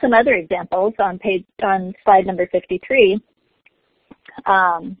 Here's some other examples on slide number 53,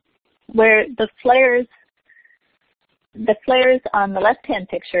 where the flares on the left-hand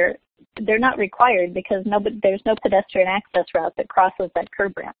picture, they're not required because there's no pedestrian access route that crosses that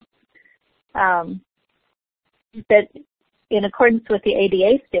curb ramp. But in accordance with the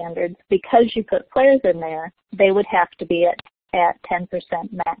ADA standards, because you put flares in there, they would have to be at 10%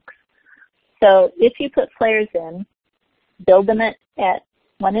 max. So if you put flares in, build them at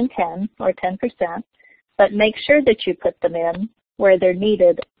 1 in 10 or 10%, but make sure that you put them in where they're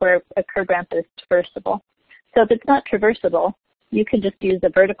needed, where a curb ramp is traversable. So if it's not traversable, you can just use a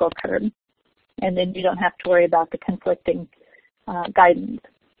vertical curb, and then you don't have to worry about the conflicting guidance.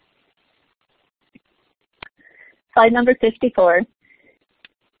 Slide number 54.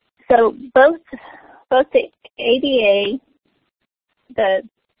 So both the ADA, the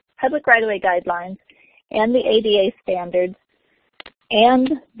public right-of-way guidelines, and the ADA standards,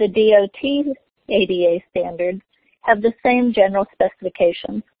 and the DOT ADA standards have the same general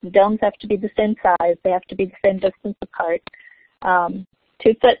specifications. The domes have to be the same size. They have to be the same distance apart.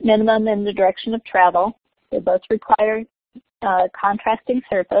 2-foot minimum in the direction of travel. They both require contrasting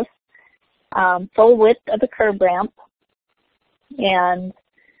surface, full width of a curb ramp,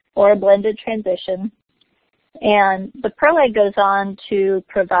 or a blended transition. And the PROAG goes on to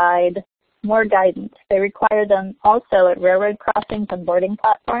provide more guidance. They require them also at railroad crossings and boarding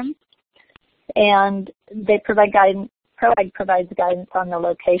platforms. And they provide guidance, PROAG provides guidance on the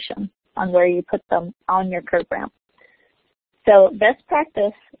location, on where you put them on your curb ramp. So best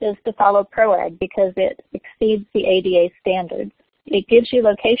practice is to follow PROAG because it exceeds the ADA standards. It gives you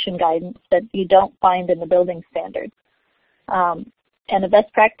location guidance that you don't find in the building standards. And the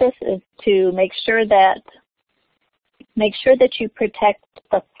best practice is to make sure that you protect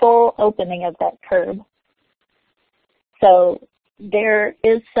the full opening of that curb. So there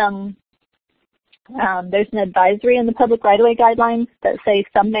is there's an advisory in the public right-of-way guidelines that say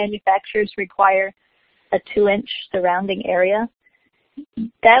some manufacturers require a 2-inch surrounding area.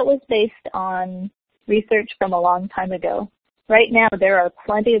 That was based on research from a long time ago. Right now, there are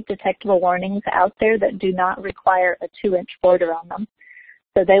plenty of detectable warnings out there that do not require a 2-inch border on them.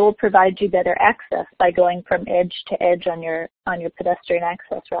 So they will provide you better access by going from edge to edge on your pedestrian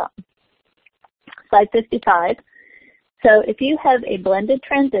access route. Slide 55. So if you have a blended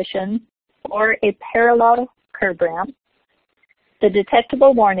transition or a parallel curb ramp, the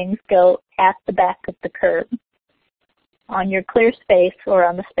detectable warnings go at the back of the curb on your clear space or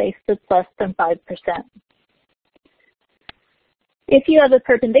on the space that's less than 5%. If you have a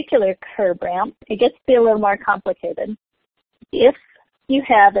perpendicular curb ramp, it gets to be a little more complicated. If you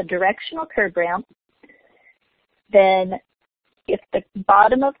have a directional curb ramp, then if the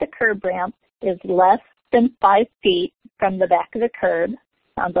bottom of the curb ramp is less than 5 feet from the back of the curb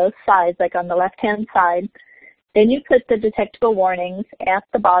on both sides, like on the left-hand side, then you put the detectable warnings at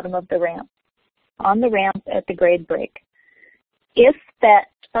the bottom of the ramp, on the ramp at the grade break. If that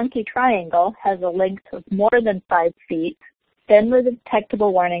funky triangle has a length of more than 5 feet, then the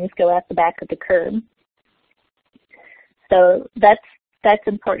detectable warnings go at the back of the curb. So that's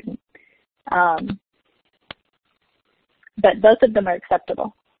important. But both of them are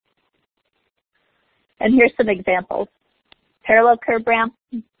acceptable. And here's some examples. Parallel curb ramp,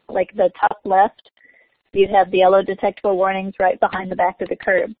 like the top left, you have the yellow detectable warnings right behind the back of the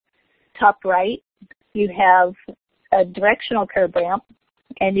curb. Top right, you have a directional curb ramp,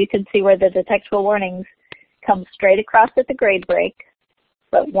 and you can see where the detectable warnings come straight across at the grade break,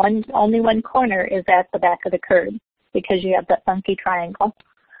 but only one corner is at the back of the curb because you have that funky triangle.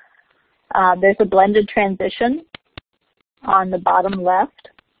 There's a blended transition on the bottom left,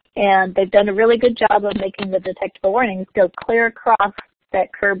 and they've done a really good job of making the detectable warnings go clear across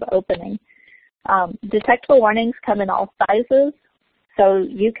that curb opening. Detectable warnings come in all sizes, so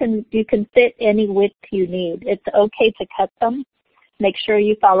you can fit any width you need. It's okay to cut them. Make sure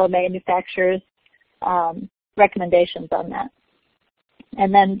you follow manufacturer's recommendations on that.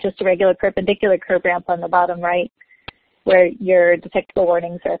 And then just a regular perpendicular curb ramp on the bottom right, where your detectable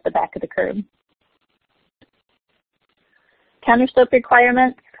warnings are at the back of the curb. Counterslope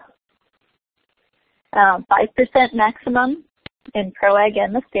requirements, 5% maximum in ProAg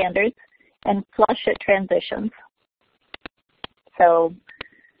and the standards, and flush at transitions. So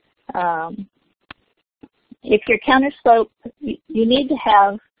if your counterslope, you need to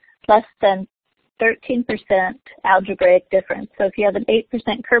have less than 13% algebraic difference. So if you have an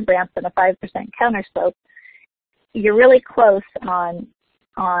 8% curb ramp and a 5% counterslope, you're really close on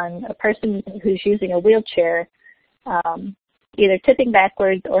a person who's using a wheelchair either tipping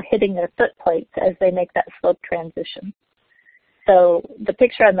backwards or hitting their foot plates as they make that slope transition. So the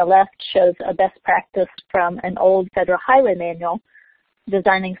picture on the left shows a best practice from an old federal highway manual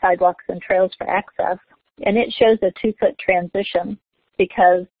designing sidewalks and trails for access, and it shows a 2-foot transition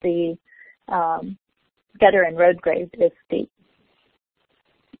because the gutter and road grade is steep.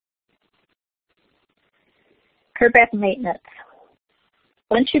 Curb ramp maintenance.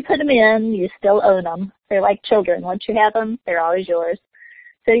 Once you put them in, you still own them. They're like children. Once you have them, they're always yours.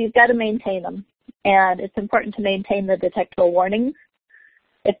 So you've got to maintain them. And it's important to maintain the detectable warnings.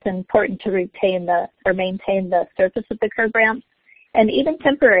 It's important to maintain the surface of the curb ramp, and even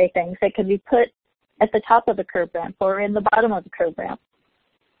temporary things that can be put at the top of the curb ramp or in the bottom of the curb ramp.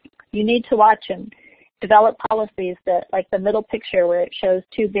 You need to watch and develop policies that, like the middle picture where it shows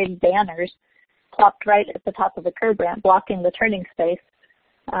 2 big banners plopped right at the top of the curb ramp, blocking the turning space.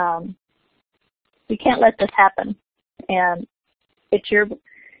 You can't let this happen. And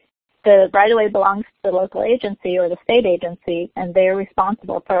the right-of-way belongs to the local agency or the state agency, and they're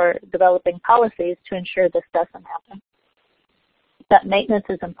responsible for developing policies to ensure this doesn't happen. But maintenance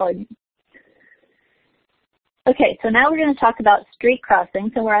is important. Okay, so now we're going to talk about street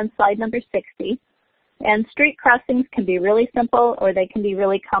crossings, and we're on slide number 60. And street crossings can be really simple or they can be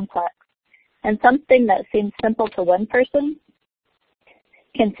really complex. And something that seems simple to one person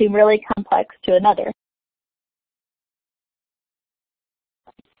can seem really complex to another.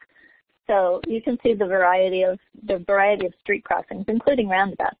 So you can see the variety of street crossings, including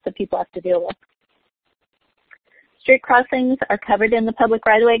roundabouts that people have to deal with. Street crossings are covered in the public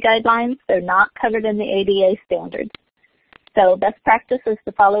right-of-way guidelines. They're not covered in the ADA standards. So best practice is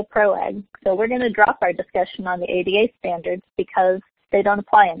to follow ProAg. So we're going to drop our discussion on the ADA standards because they don't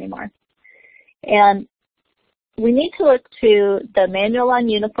apply anymore. And we need to look to the Manual on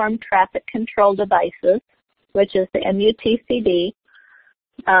Uniform Traffic Control Devices, which is the MUTCD,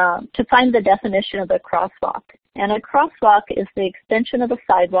 to find the definition of a crosswalk. And a crosswalk is the extension of a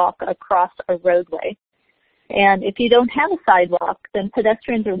sidewalk across a roadway. And if you don't have a sidewalk, then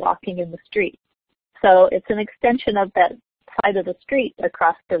pedestrians are walking in the street. So it's an extension of that side of the street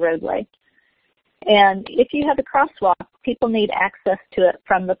across the roadway. And if you have a crosswalk, people need access to it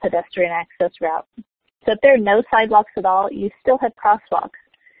from the pedestrian access route. So if there are no sidewalks at all, you still have crosswalks.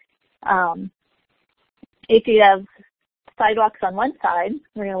 If you have sidewalks on one side,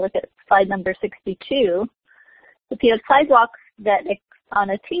 we're going to look at slide number 62. If you have sidewalks that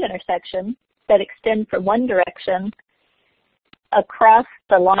on a T intersection that extend from one direction across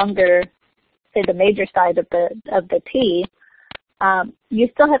the longer, say the major side of the T, you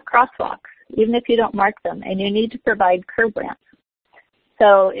still have crosswalks, even if you don't mark them, and you need to provide curb ramps.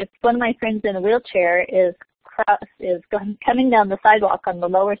 So if one of my friends in a wheelchair is coming down the sidewalk on the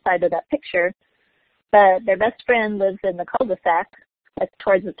lower side of that picture, but their best friend lives in the cul-de-sac that's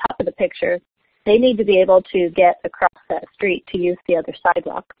towards the top of the picture, they need to be able to get across that street to use the other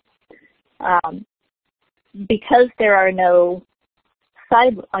sidewalk. Because there are no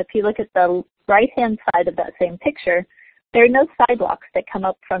sidewalks, if you look at the right-hand side of that same picture, there are no sidewalks that come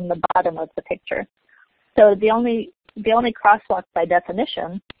up from the bottom of the picture. So the only crosswalk by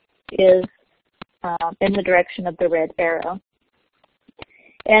definition is in the direction of the red arrow.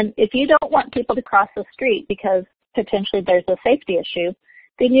 And if you don't want people to cross the street because potentially there's a safety issue,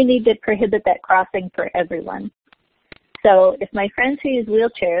 then you need to prohibit that crossing for everyone. So if my friends who use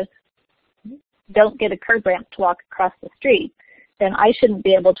wheelchairs don't get a curb ramp to walk across the street, then I shouldn't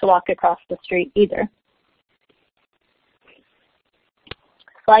be able to walk across the street either.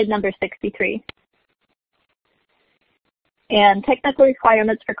 Slide number 63. And technical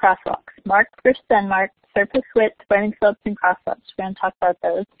requirements for crosswalks. Marked versus unmarked, surface width, running slopes, and crosswalks. We're going to talk about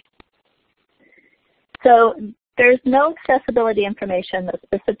those. So there's no accessibility information that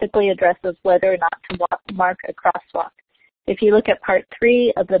specifically addresses whether or not to mark a crosswalk. If you look at Part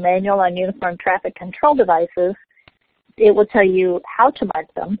 3 of the Manual on Uniform Traffic Control Devices, it will tell you how to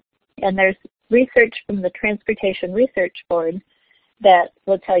mark them. And there's research from the Transportation Research Board that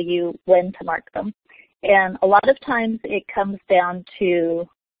will tell you when to mark them. And a lot of times it comes down to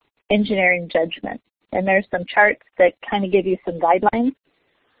engineering judgment. And there's some charts that kind of give you some guidelines.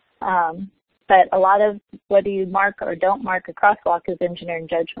 but a lot of whether you mark or don't mark a crosswalk is engineering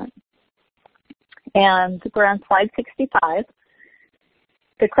judgment. And we're on slide 65.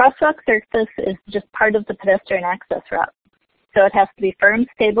 The crosswalk surface is just part of the pedestrian access route. So it has to be firm,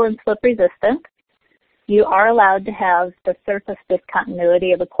 stable, and slip resistant. You are allowed to have the surface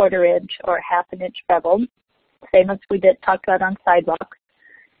discontinuity of a 1/4 inch or 1/2 inch beveled, same as we talked about on sidewalks.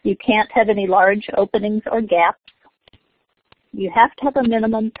 You can't have any large openings or gaps. You have to have a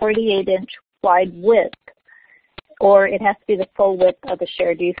minimum 48-inch wide width, or it has to be the full width of a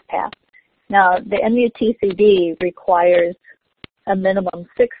shared use path. Now, the MUTCD requires a minimum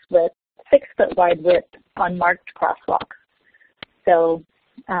 6-foot wide width on marked crosswalks. So,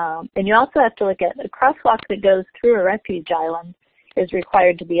 and you also have to look at a crosswalk that goes through a refuge island is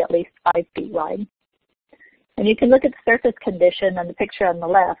required to be at least 5 feet wide. And you can look at the surface condition on the picture on the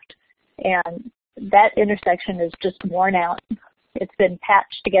left, and that intersection is just worn out. It's been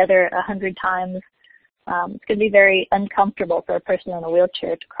patched together 100 times. It's going to be very uncomfortable for a person in a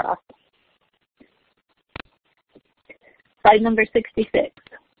wheelchair to cross. Slide number 66.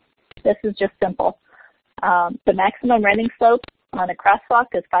 This is just simple. The maximum running slope on a crosswalk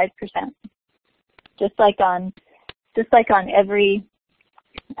is 5%. Just like on every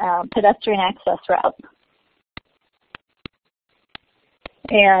pedestrian access route.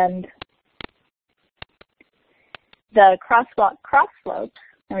 And the crosswalk cross slope,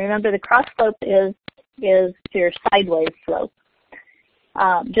 and remember the cross slope is your sideways slope.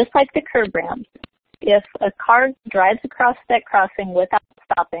 Just like the curb ramps, if a car drives across that crossing without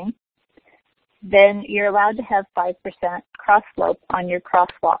stopping, then you're allowed to have 5% cross slope on your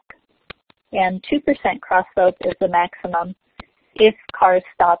crosswalk. And 2% cross slope is the maximum if cars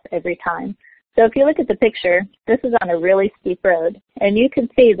stop every time. So if you look at the picture, this is on a really steep road, and you can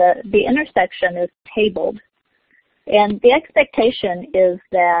see that the intersection is tabled. And the expectation is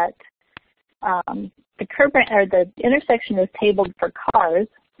that the intersection is tabled for cars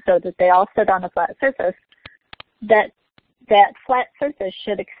so that they all sit on a flat surface, that flat surface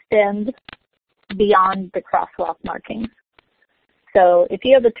should extend beyond the crosswalk markings. So if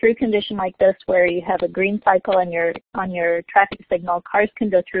you have a through condition like this where you have a green cycle on your traffic signal, cars can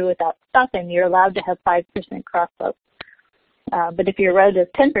go through without stopping, you're allowed to have 5% cross slope. But if your road is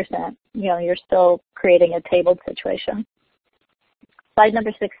 10%, you're still creating a tabled situation. Slide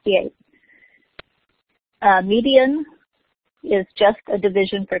number 68. Median is just a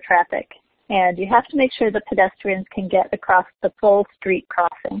division for traffic, and you have to make sure the pedestrians can get across the full street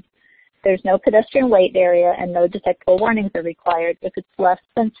crossing. There's no pedestrian wait area and no detectable warnings are required if it's less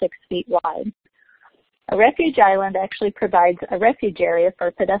than 6 feet wide. A refuge island actually provides a refuge area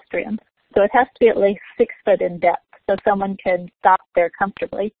for pedestrians, so it has to be at least 6 foot in depth so someone can stop there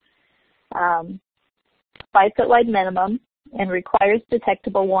comfortably. 5 foot wide minimum and requires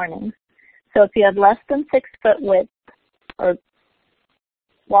detectable warnings. So if you have less than 6 foot width or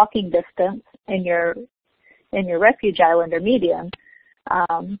walking distance in your refuge island or median,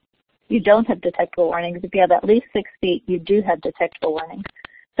 you don't have detectable warnings. If you have at least 6 feet, you do have detectable warnings.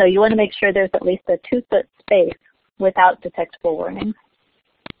 So you want to make sure there's at least a 2 foot space without detectable warnings.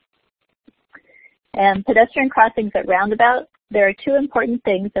 And pedestrian crossings at roundabouts, there are 2 important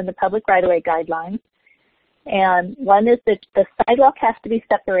things in the public right-of-way guidelines. And one is that the sidewalk has to be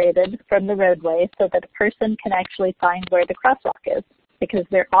separated from the roadway so that a person can actually find where the crosswalk is because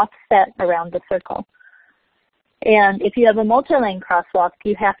they're offset around the circle. And if you have a multi-lane crosswalk,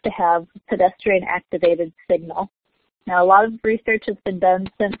 you have to have pedestrian activated signal. Now, a lot of research has been done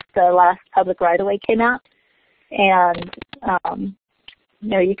since the last public right-of-way came out, and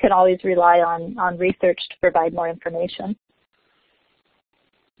you can always rely on research to provide more information.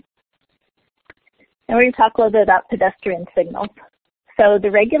 And we're going to talk a little bit about pedestrian signals. So the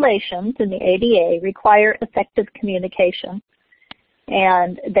regulations in the ADA require effective communication,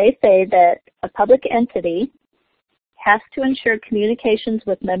 and they say that a public entity has to ensure communications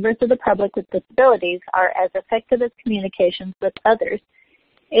with members of the public with disabilities are as effective as communications with others,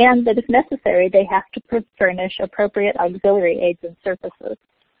 and that if necessary, they have to furnish appropriate auxiliary aids and services.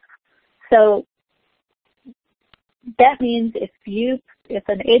 So that means if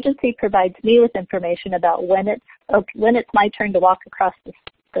an agency provides me with information about when it's my turn to walk across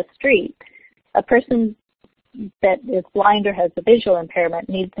the street, a person that is blind or has a visual impairment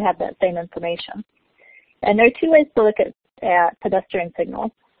needs to have that same information. And there are 2 ways to look at pedestrian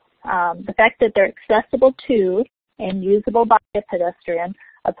signals. The fact that they're accessible to and usable by a pedestrian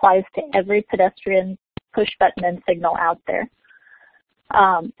applies to every pedestrian push button and signal out there.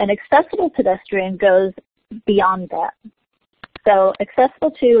 An accessible pedestrian goes beyond that. So accessible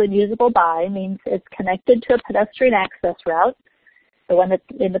to and usable by means it's connected to a pedestrian access route, The one that's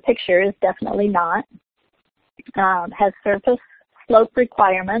in the picture is definitely not. Has surface slope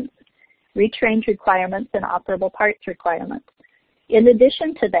requirements, reach range requirements, and operable parts requirements. In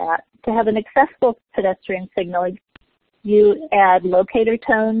addition to that, to have an accessible pedestrian signal, you add locator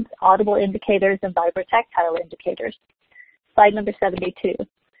tones, audible indicators, and vibrotactile indicators. Slide number 72.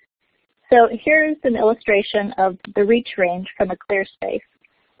 So here's an illustration of the reach range from a clear space.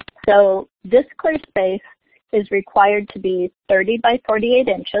 So this clear space is required to be 30 by 48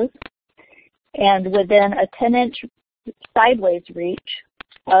 inches and within a 10-inch sideways reach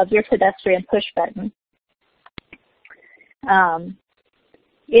of your pedestrian push button.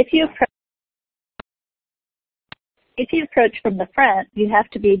 If you approach from the front, you have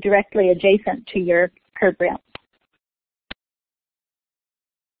to be directly adjacent to your curb ramp.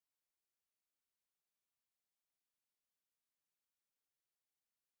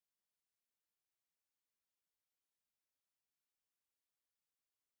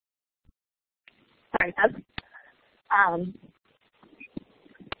 Sorry,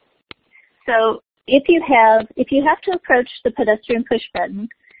 so if you have to approach the pedestrian push button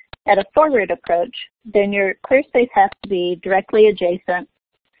at a forward approach, then your clear space has to be directly adjacent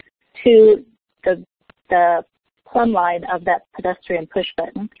to the plumb line of that pedestrian push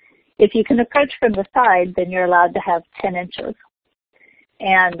button. If you can approach from the side, then you're allowed to have 10 inches.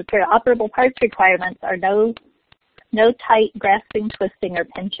 And for operable parts requirements are no tight grasping, twisting, or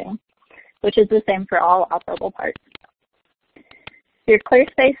pinching, which is the same for all operable parts. Your clear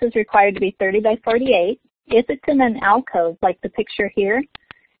space is required to be 30 by 48. If it's in an alcove like the picture here,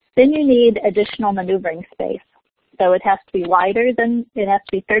 then you need additional maneuvering space. So it has to be wider than, it has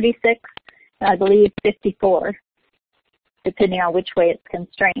to be 36, and I believe 54, depending on which way it's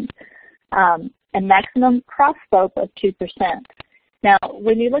constrained. And maximum cross slope of 2%. Now,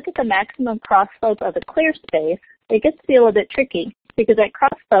 when you look at the maximum cross slope of a clear space, it gets to be a little bit tricky because that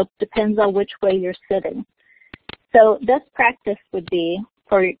cross slope depends on which way you're sitting. So best practice would be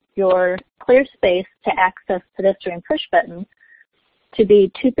for your clear space to access pedestrian push buttons to be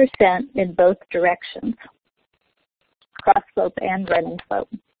 2% in both directions, cross slope and running slope.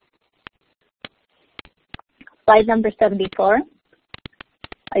 Slide number 74.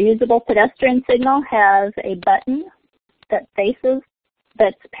 A usable pedestrian signal has a button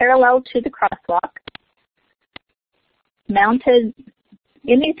that's parallel to the crosswalk. Mounted,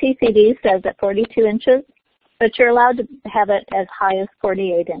 MUTCD says at 42 inches, but you're allowed to have it as high as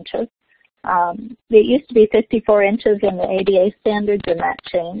 48 inches. It used to be 54 inches in the ADA standards, and that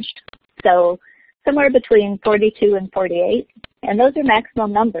changed. So somewhere between 42 and 48, and those are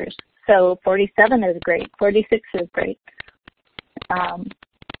maximum numbers. So 47 is great, 46 is great.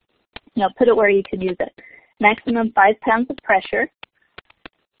 Put it where you can use it. Maximum 5 pounds of pressure,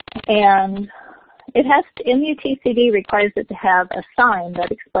 and it has to, MUTCD requires it to have a sign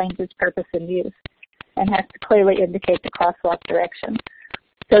that explains its purpose and use, and has to clearly indicate the crosswalk direction.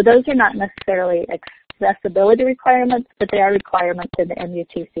 So those are not necessarily accessibility requirements, but they are requirements in the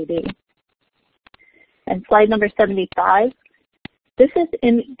MUTCD. And slide number 75. This is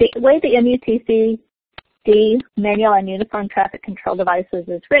in the way the MUTCD manual on uniform traffic control devices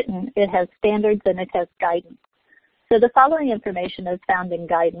is written. It has standards and it has guidance. So the following information is found in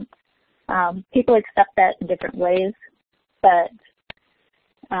guidance. People accept that in different ways, but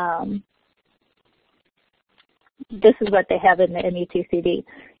this is what they have in the MUTCD.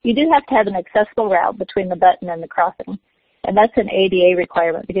 You do have to have an accessible route between the button and the crossing, and that's an ADA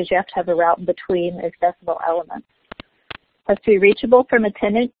requirement because you have to have a route between accessible elements. It has to be reachable from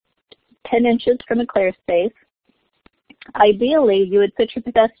 10 inches from a clear space. Ideally, you would put your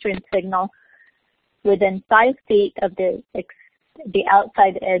pedestrian signal within 5 feet of the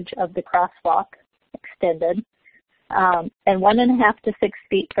outside edge of the crosswalk extended, and 1.5 to 6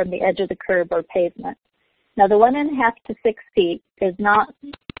 feet from the edge of the curb or pavement. Now, the 1.5 to 6 feet is not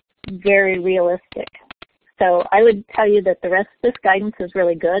very realistic. So I would tell you that the rest of this guidance is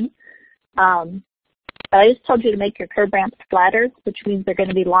really good. I just told you to make your curb ramps flatter, which means they're going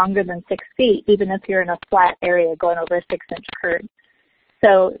to be longer than 6 feet, even if you're in a flat area going over a 6-inch curb.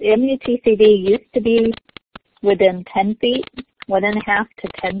 So MUTCD used to be within 10 feet, 1.5 to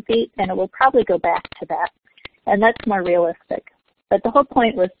 10 feet, and it will probably go back to that. And that's more realistic. But the whole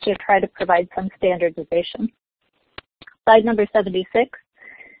point was to try to provide some standardization. Slide number 76.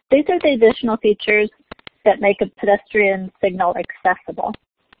 These are the additional features that make a pedestrian signal accessible.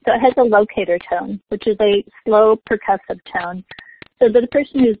 So it has a locator tone, which is a slow percussive tone, so that a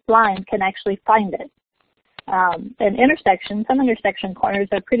person who's blind can actually find it. And some intersection corners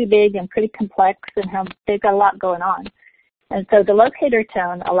are pretty big and pretty complex and they've got a lot going on. And so the locator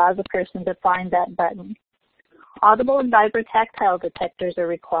tone allows a person to find that button. audible and vibrotactile detectors are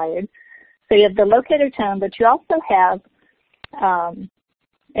required. So you have the locator tone, but you also have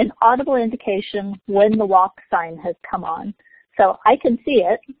an audible indication when the walk sign has come on. So I can see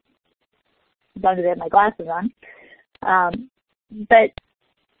it, as long as I have my glasses on. But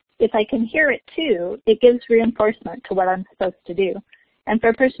if I can hear it too, it gives reinforcement to what I'm supposed to do. And for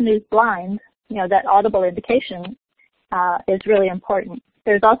a person who's blind, you know, that audible indication is really important.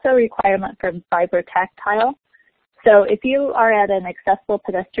 There's also a requirement for vibrotactile. So if you are at an accessible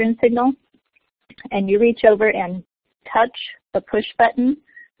pedestrian signal and you reach over and touch the push button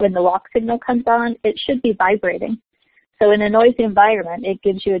when the walk signal comes on, it should be vibrating. So in a noisy environment, it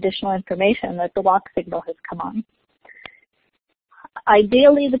gives you additional information that the walk signal has come on.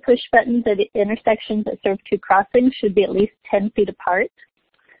 Ideally, the push buttons at intersections that serve two crossings should be at least 10 feet apart.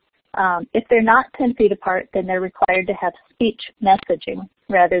 If they're not 10 feet apart, then they're required to have speech messaging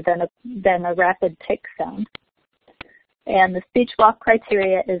rather than a rapid tick sound. And the speech walk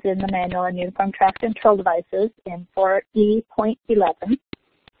criteria is in the Manual on Uniform Traffic Control Devices in 4E.11.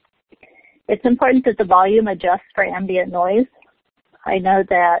 It's important that the volume adjusts for ambient noise. I know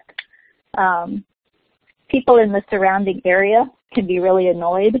that people in the surrounding area can be really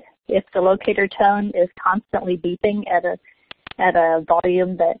annoyed if the locator tone is constantly beeping at a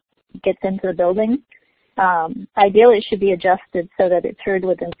volume that gets into the building. Ideally, it should be adjusted so that it's heard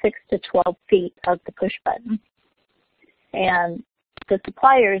within 6 to 12 feet of the push button. And the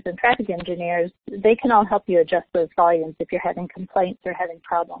suppliers and traffic engineers, they can all help you adjust those volumes if you're having complaints or having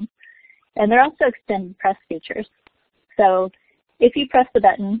problems. And there are also extended press features. So if you press the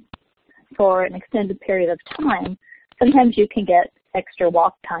button for an extended period of time, sometimes you can get extra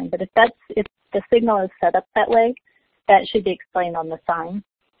walk time. But if the signal is set up that way, that should be explained on the sign.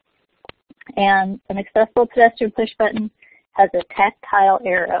 And an accessible pedestrian push button has a tactile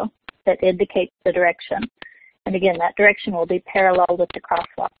arrow that indicates the direction. And again, that direction will be parallel with the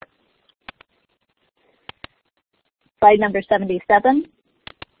crosswalk. Slide number 77.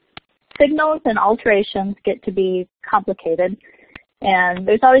 Signals and alterations get to be complicated, and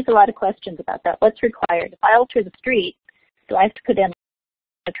there's always a lot of questions about that. What's required? If I alter the street, do I have to put in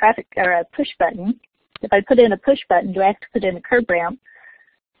a traffic or a push button? If I put in a push button, do I have to put in a curb ramp?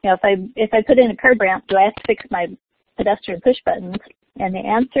 You know, if I put in a curb ramp, do I have to fix my pedestrian push buttons? And the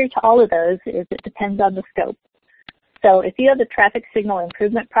answer to all of those is it depends on the scope. So if you have a traffic signal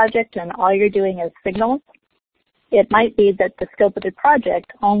improvement project and all you're doing is signals, it might be that the scope of the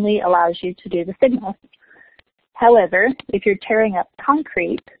project only allows you to do the signals. However, if you're tearing up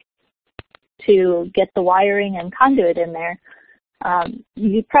concrete to get the wiring and conduit in there,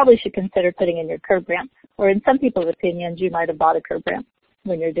 you probably should consider putting in your curb ramps. Or in some people's opinions, you might have bought a curb ramp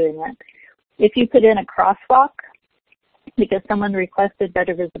when you're doing that. If you put in a crosswalk because someone requested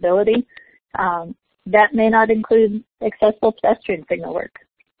better visibility, that may not include accessible pedestrian signal work.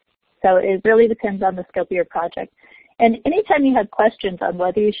 So it really depends on the scope of your project. And anytime you have questions on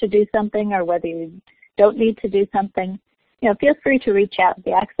whether you should do something or whether you don't need to do something, you know, feel free to reach out.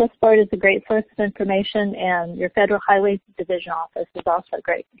 The Access Board is a great source of information, and your Federal Highway Division office is also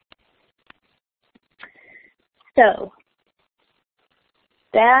great. So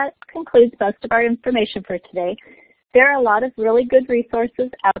that concludes most of our information for today. There are a lot of really good resources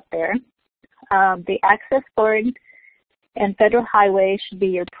out there. The Access Board and Federal Highway should be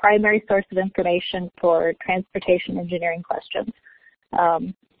your primary source of information for transportation engineering questions.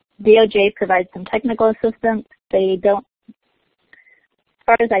 DOJ provides some technical assistance. They don't, as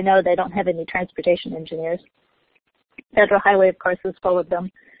far as I know, they don't have any transportation engineers. Federal Highway, of course, is full of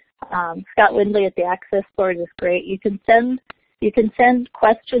them. Scott Windley at the Access Board is great. You can send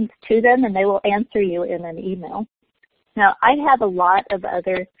questions to them and they will answer you in an email. Now, I have a lot of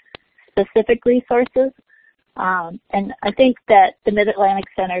other specific resources, and I think that the Mid-Atlantic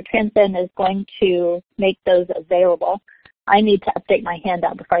Center, TransCen, is going to make those available. I need to update my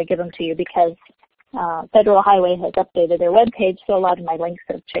handout before I give them to you because Federal Highway has updated their webpage, so a lot of my links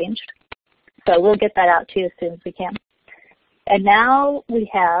have changed. So we'll get that out to you as soon as we can. And now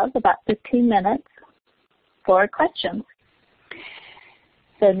we have about 15 minutes for questions.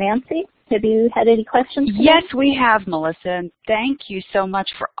 So Nancy, have you had any questions today? Yes, we have, Melissa, and thank you so much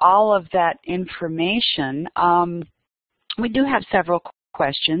for all of that information. We do have several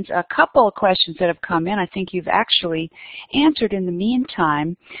questions. A couple of questions that have come in I think you've actually answered in the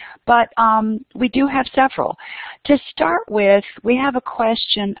meantime, but we do have several. To start with, we have a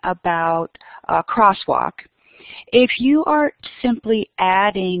question about crosswalk. If you are simply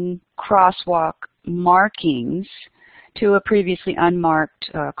adding crosswalk markings to a previously unmarked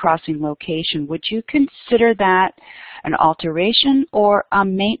crossing location, would you consider that an alteration or a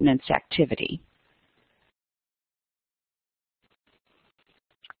maintenance activity?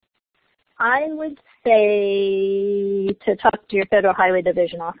 I would say to talk to your Federal Highway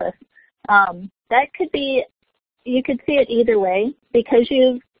Division office. That could be, you could see it either way because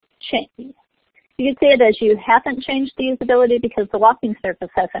you've changed. You could see it as you haven't changed the usability because the walking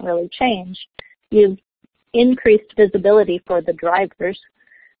surface hasn't really changed. You've increased visibility for the drivers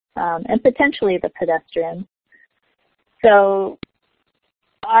and potentially the pedestrians. So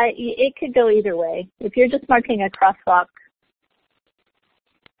it could go either way. If you're just marking a crosswalk,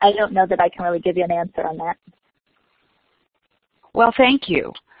 I don't know that I can really give you an answer on that. Well, thank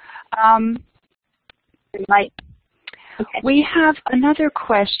you. You might. Okay. We have another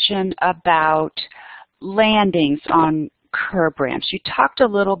question about landings on curb ramps. You talked a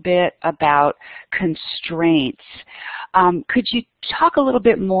little bit about constraints. Could you talk a little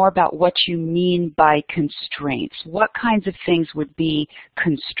bit more about what you mean by constraints? What kinds of things would be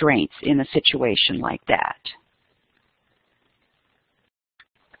constraints in a situation like that?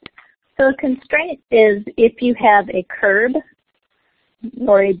 So a constraint is if you have a curb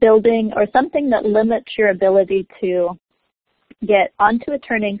or a building or something that limits your ability to get onto a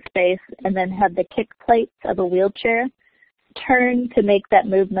turning space and then have the kick plates of a wheelchair turn to make that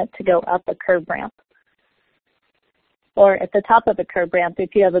movement to go up a curb ramp. Or at the top of a curb ramp,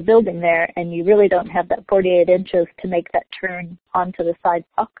 if you have a building there and you really don't have that 48 inches to make that turn onto the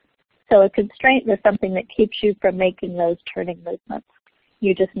sidewalk. So a constraint is something that keeps you from making those turning movements.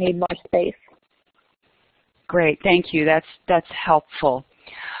 You just need more space. Great, thank you. That's helpful.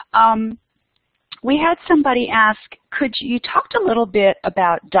 We had somebody ask, you talked a little bit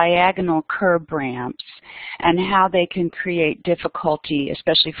about diagonal curb ramps and how they can create difficulty,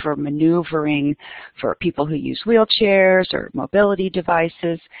 especially for maneuvering for people who use wheelchairs or mobility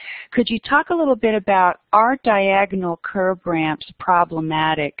devices. Could you talk a little bit about, are diagonal curb ramps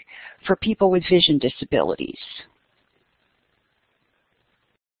problematic for people with vision disabilities?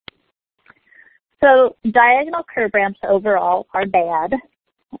 So diagonal curb ramps overall are bad.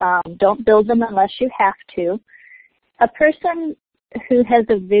 Don't build them unless you have to. A person who has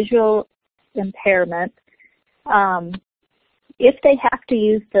a visual impairment, if they have to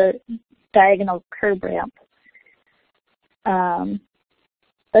use the diagonal curb ramp,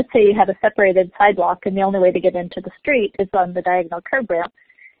 let's say you have a separated sidewalk and the only way to get into the street is on the diagonal curb ramp,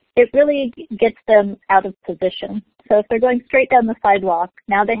 it really gets them out of position. So if they're going straight down the sidewalk,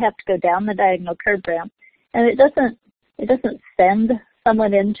 now they have to go down the diagonal curb ramp, and it doesn't send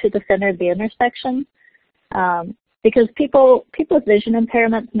someone into the center of the intersection because people with vision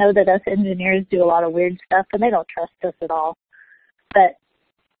impairments know that us engineers do a lot of weird stuff and they don't trust us at all. But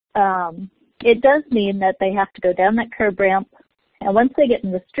it does mean that they have to go down that curb ramp, and once they get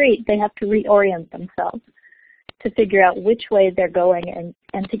in the street, they have to reorient themselves to figure out which way they're going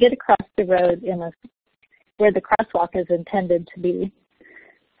and to get across the road where the crosswalk is intended to be.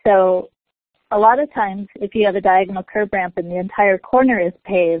 So a lot of times, if you have a diagonal curb ramp and the entire corner is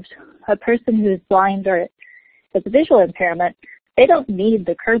paved, a person who's blind or with a visual impairment, they don't need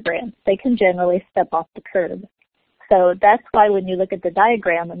the curb ramp. They can generally step off the curb. So that's why when you look at the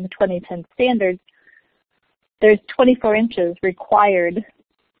diagram in the 2010 standards, there's 24 inches required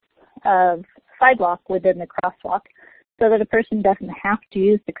of sidewalk within the crosswalk so that a person doesn't have to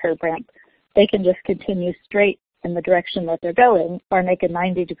use the curb ramp. They can just continue straight in the direction that they're going or make a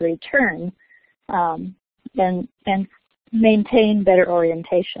 90-degree turn and maintain better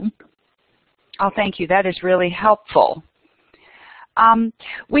orientation. Oh, thank you. That is really helpful.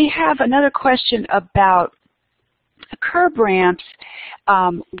 We have another question about curb ramps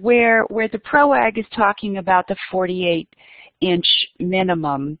where the PROAG is talking about the 48-inch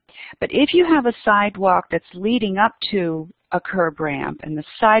minimum. But if you have a sidewalk that's leading up to a curb ramp and the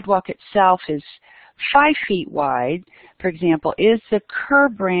sidewalk itself is 5 feet wide, for example, is the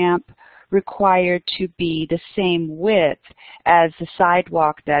curb ramp required to be the same width as the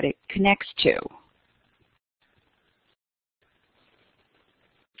sidewalk that it connects to?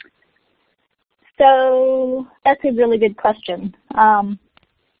 So that's a really good question.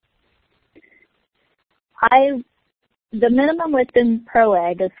 The minimum width in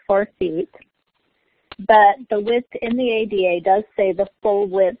PROAG is 4 feet, but the width in the ADA does say the full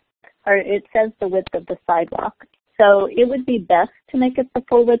width, or it says the width of the sidewalk. So it would be best to make it the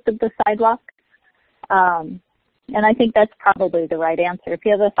full width of the sidewalk. And I think that's probably the right answer. If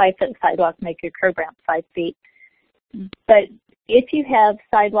you have a 5-foot sidewalk, make your curb ramp 5 feet. But if you have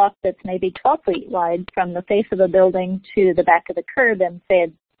sidewalk that's maybe 12 feet wide from the face of a building to the back of the curb in, say,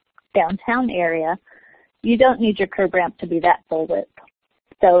 a downtown area, you don't need your curb ramp to be that full width.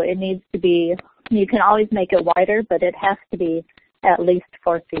 So it needs to be, you can always make it wider, but it has to be at least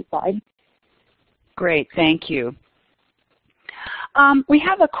 4 feet wide. Great, thank you. We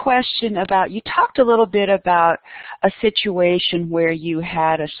have a question about, you talked a little bit about a situation where you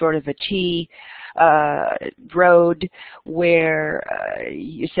had a sort of a T road where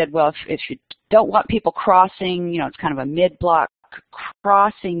you said, well, if you don't want people crossing, it's kind of a mid-block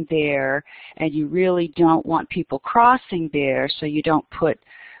crossing there, and you really don't want people crossing there, so you don't put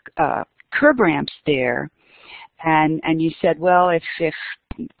curb ramps there. And you said, well, if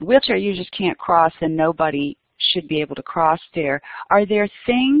wheelchair users can't cross, then nobody should be able to cross there. Are there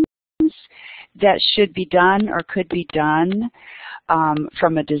things that should be done or could be done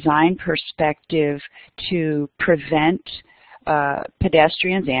from a design perspective to prevent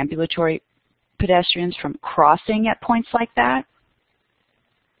pedestrians, ambulatory pedestrians, from crossing at points like that?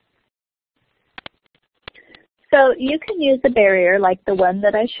 So you can use a barrier like the one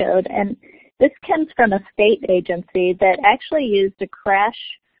that I showed, and this comes from a state agency that actually used a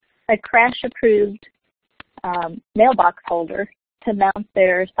crash-approved mailbox holder to mount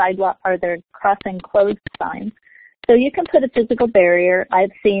their sidewalk or their crossing closed signs. So you can put a physical barrier.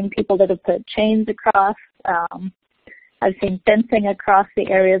 I've seen people that have put chains across. I've seen fencing across the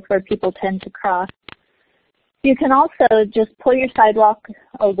areas where people tend to cross. You can also just pull your sidewalk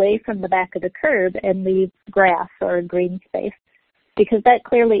away from the back of the curb and leave grass or a green space, because that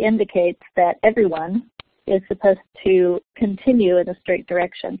clearly indicates that everyone is supposed to continue in a straight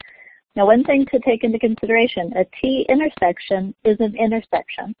direction. Now, one thing to take into consideration, a T intersection is an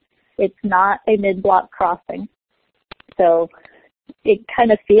intersection. It's not a mid-block crossing. So it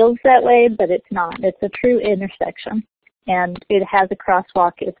kind of feels that way, but it's not. It's a true intersection, and it has a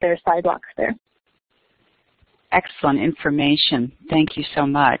crosswalk if there are sidewalks there. Excellent information. Thank you so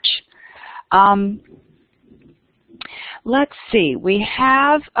much. Let's see. We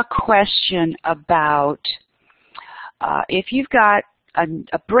have a question about if you've got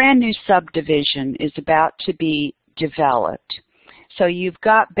a brand new subdivision is about to be developed. So you've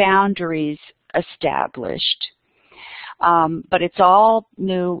got boundaries established, but it's all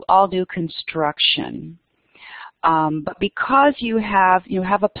new construction. But because you have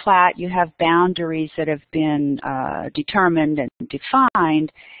a plat, you have boundaries that have been determined and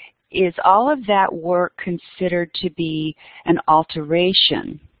defined, is all of that work considered to be an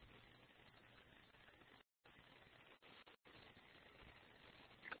alteration?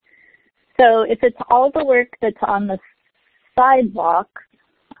 So if it's all the work that's on the sidewalk,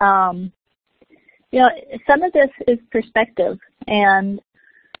 some of this is perspective. And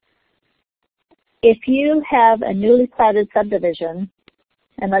if you have a newly platted subdivision,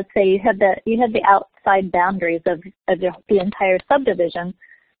 and let's say you have the outside boundaries of the entire subdivision,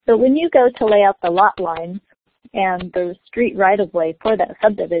 but when you go to lay out the lot lines and the street right-of-way for that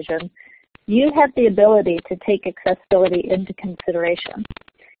subdivision, you have the ability to take accessibility into consideration.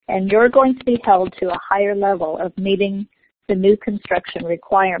 And you're going to be held to a higher level of meeting the new construction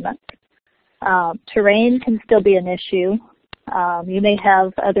requirements. Terrain can still be an issue. You may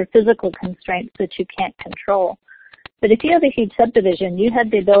have other physical constraints that you can't control. But if you have a huge subdivision, you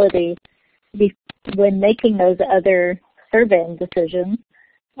have the ability, when making those other surveying decisions,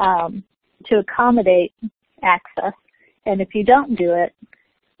 to accommodate access. And if you don't do it,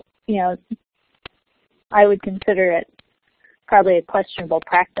 I would consider it probably a questionable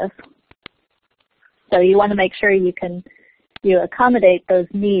practice. So you want to make sure you accommodate those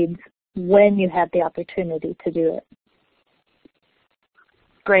needs when you have the opportunity to do it.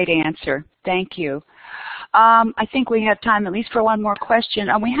 Great answer. Thank you. I think we have time at least for one more question.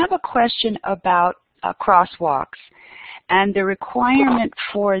 We have a question about crosswalks and the requirement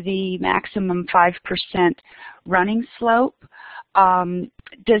for the maximum 5% running slope.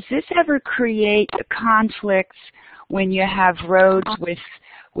 Does this ever create conflicts when you have roads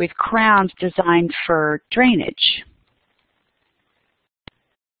with crowns designed for drainage?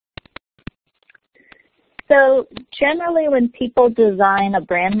 So generally when people design a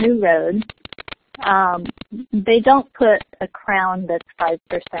brand new road, they don't put a crown that's 5%.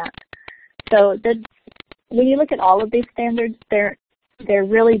 So when you look at all of these standards, they're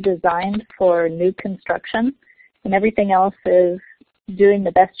really designed for new construction, and everything else is doing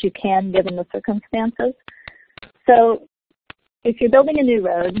the best you can given the circumstances. So if you're building a new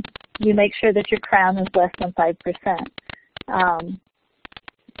road, you make sure that your crown is less than 5%.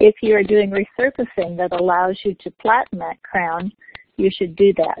 If you are doing resurfacing that allows you to flatten that crown, you should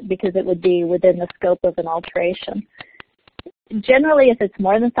do that because it would be within the scope of an alteration. Generally, if it's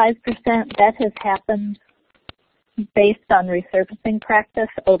more than 5%, that has happened based on resurfacing practice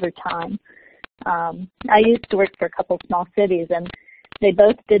over time. I used to work for a couple small cities, and they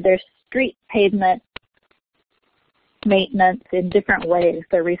both did their street pavement maintenance in different ways,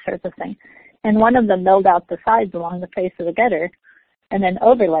 their resurfacing. and one of them milled out the sides along the face of the gutter and then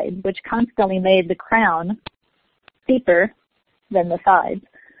overlaid, which constantly made the crown steeper than the sides.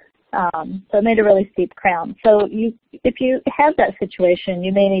 So it made a really steep crown. So if you have that situation,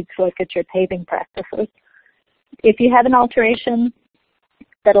 you may need to look at your paving practices. If you have an alteration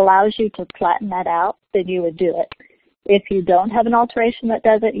that allows you to flatten that out, then you would do it. If you don't have an alteration that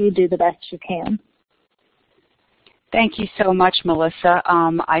does it, you do the best you can. Thank you so much, Melissa.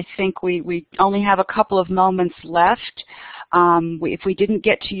 I think we only have a couple of moments left. If we didn't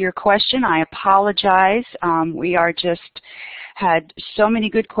get to your question, I apologize. We are just had so many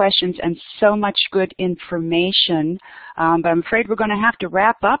good questions and so much good information, but I'm afraid we're going to have to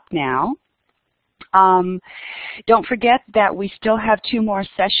wrap up now. Don't forget that we still have 2 more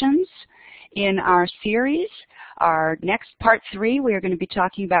sessions in our series. Our next part 3, we are going to be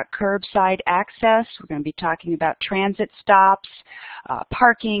talking about curbside access. We're going to be talking about transit stops,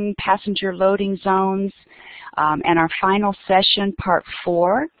 parking, passenger loading zones, and our final session, part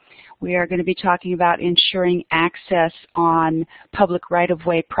 4, we are going to be talking about ensuring access on public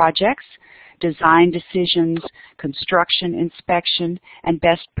right-of-way projects, design decisions, construction inspection, and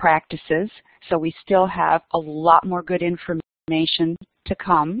best practices. So we still have a lot more good information to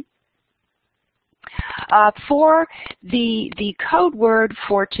come. For the code word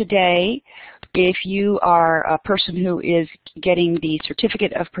for today, if you are a person who is getting the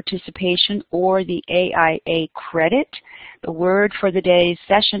Certificate of Participation or the AIA credit, the word for the day's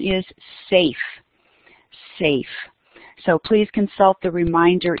session is safe. Safe. So please consult the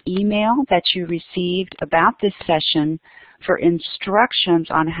reminder email that you received about this session for instructions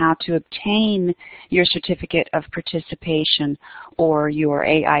on how to obtain your Certificate of Participation or your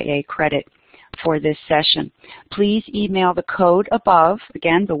AIA credit for this session. Please email the code above,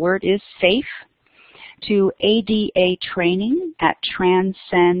 again the word is SAFE, to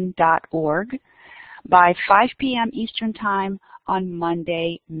adatraining@transcen.org by 5 p.m. Eastern Time on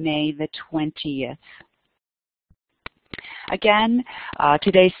Monday, May the 20th. Again,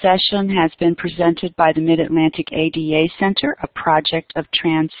 today's session has been presented by the Mid-Atlantic ADA Center, a project of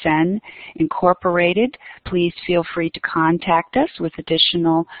TransCen Incorporated. Please feel free to contact us with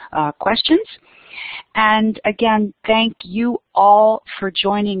additional questions. And again, thank you all for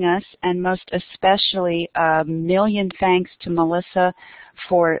joining us, and most especially a million thanks to Melissa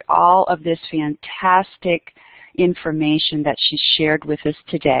for all of this fantastic information that she shared with us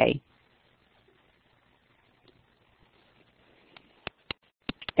today.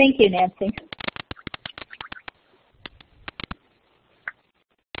 Thank you, Nancy.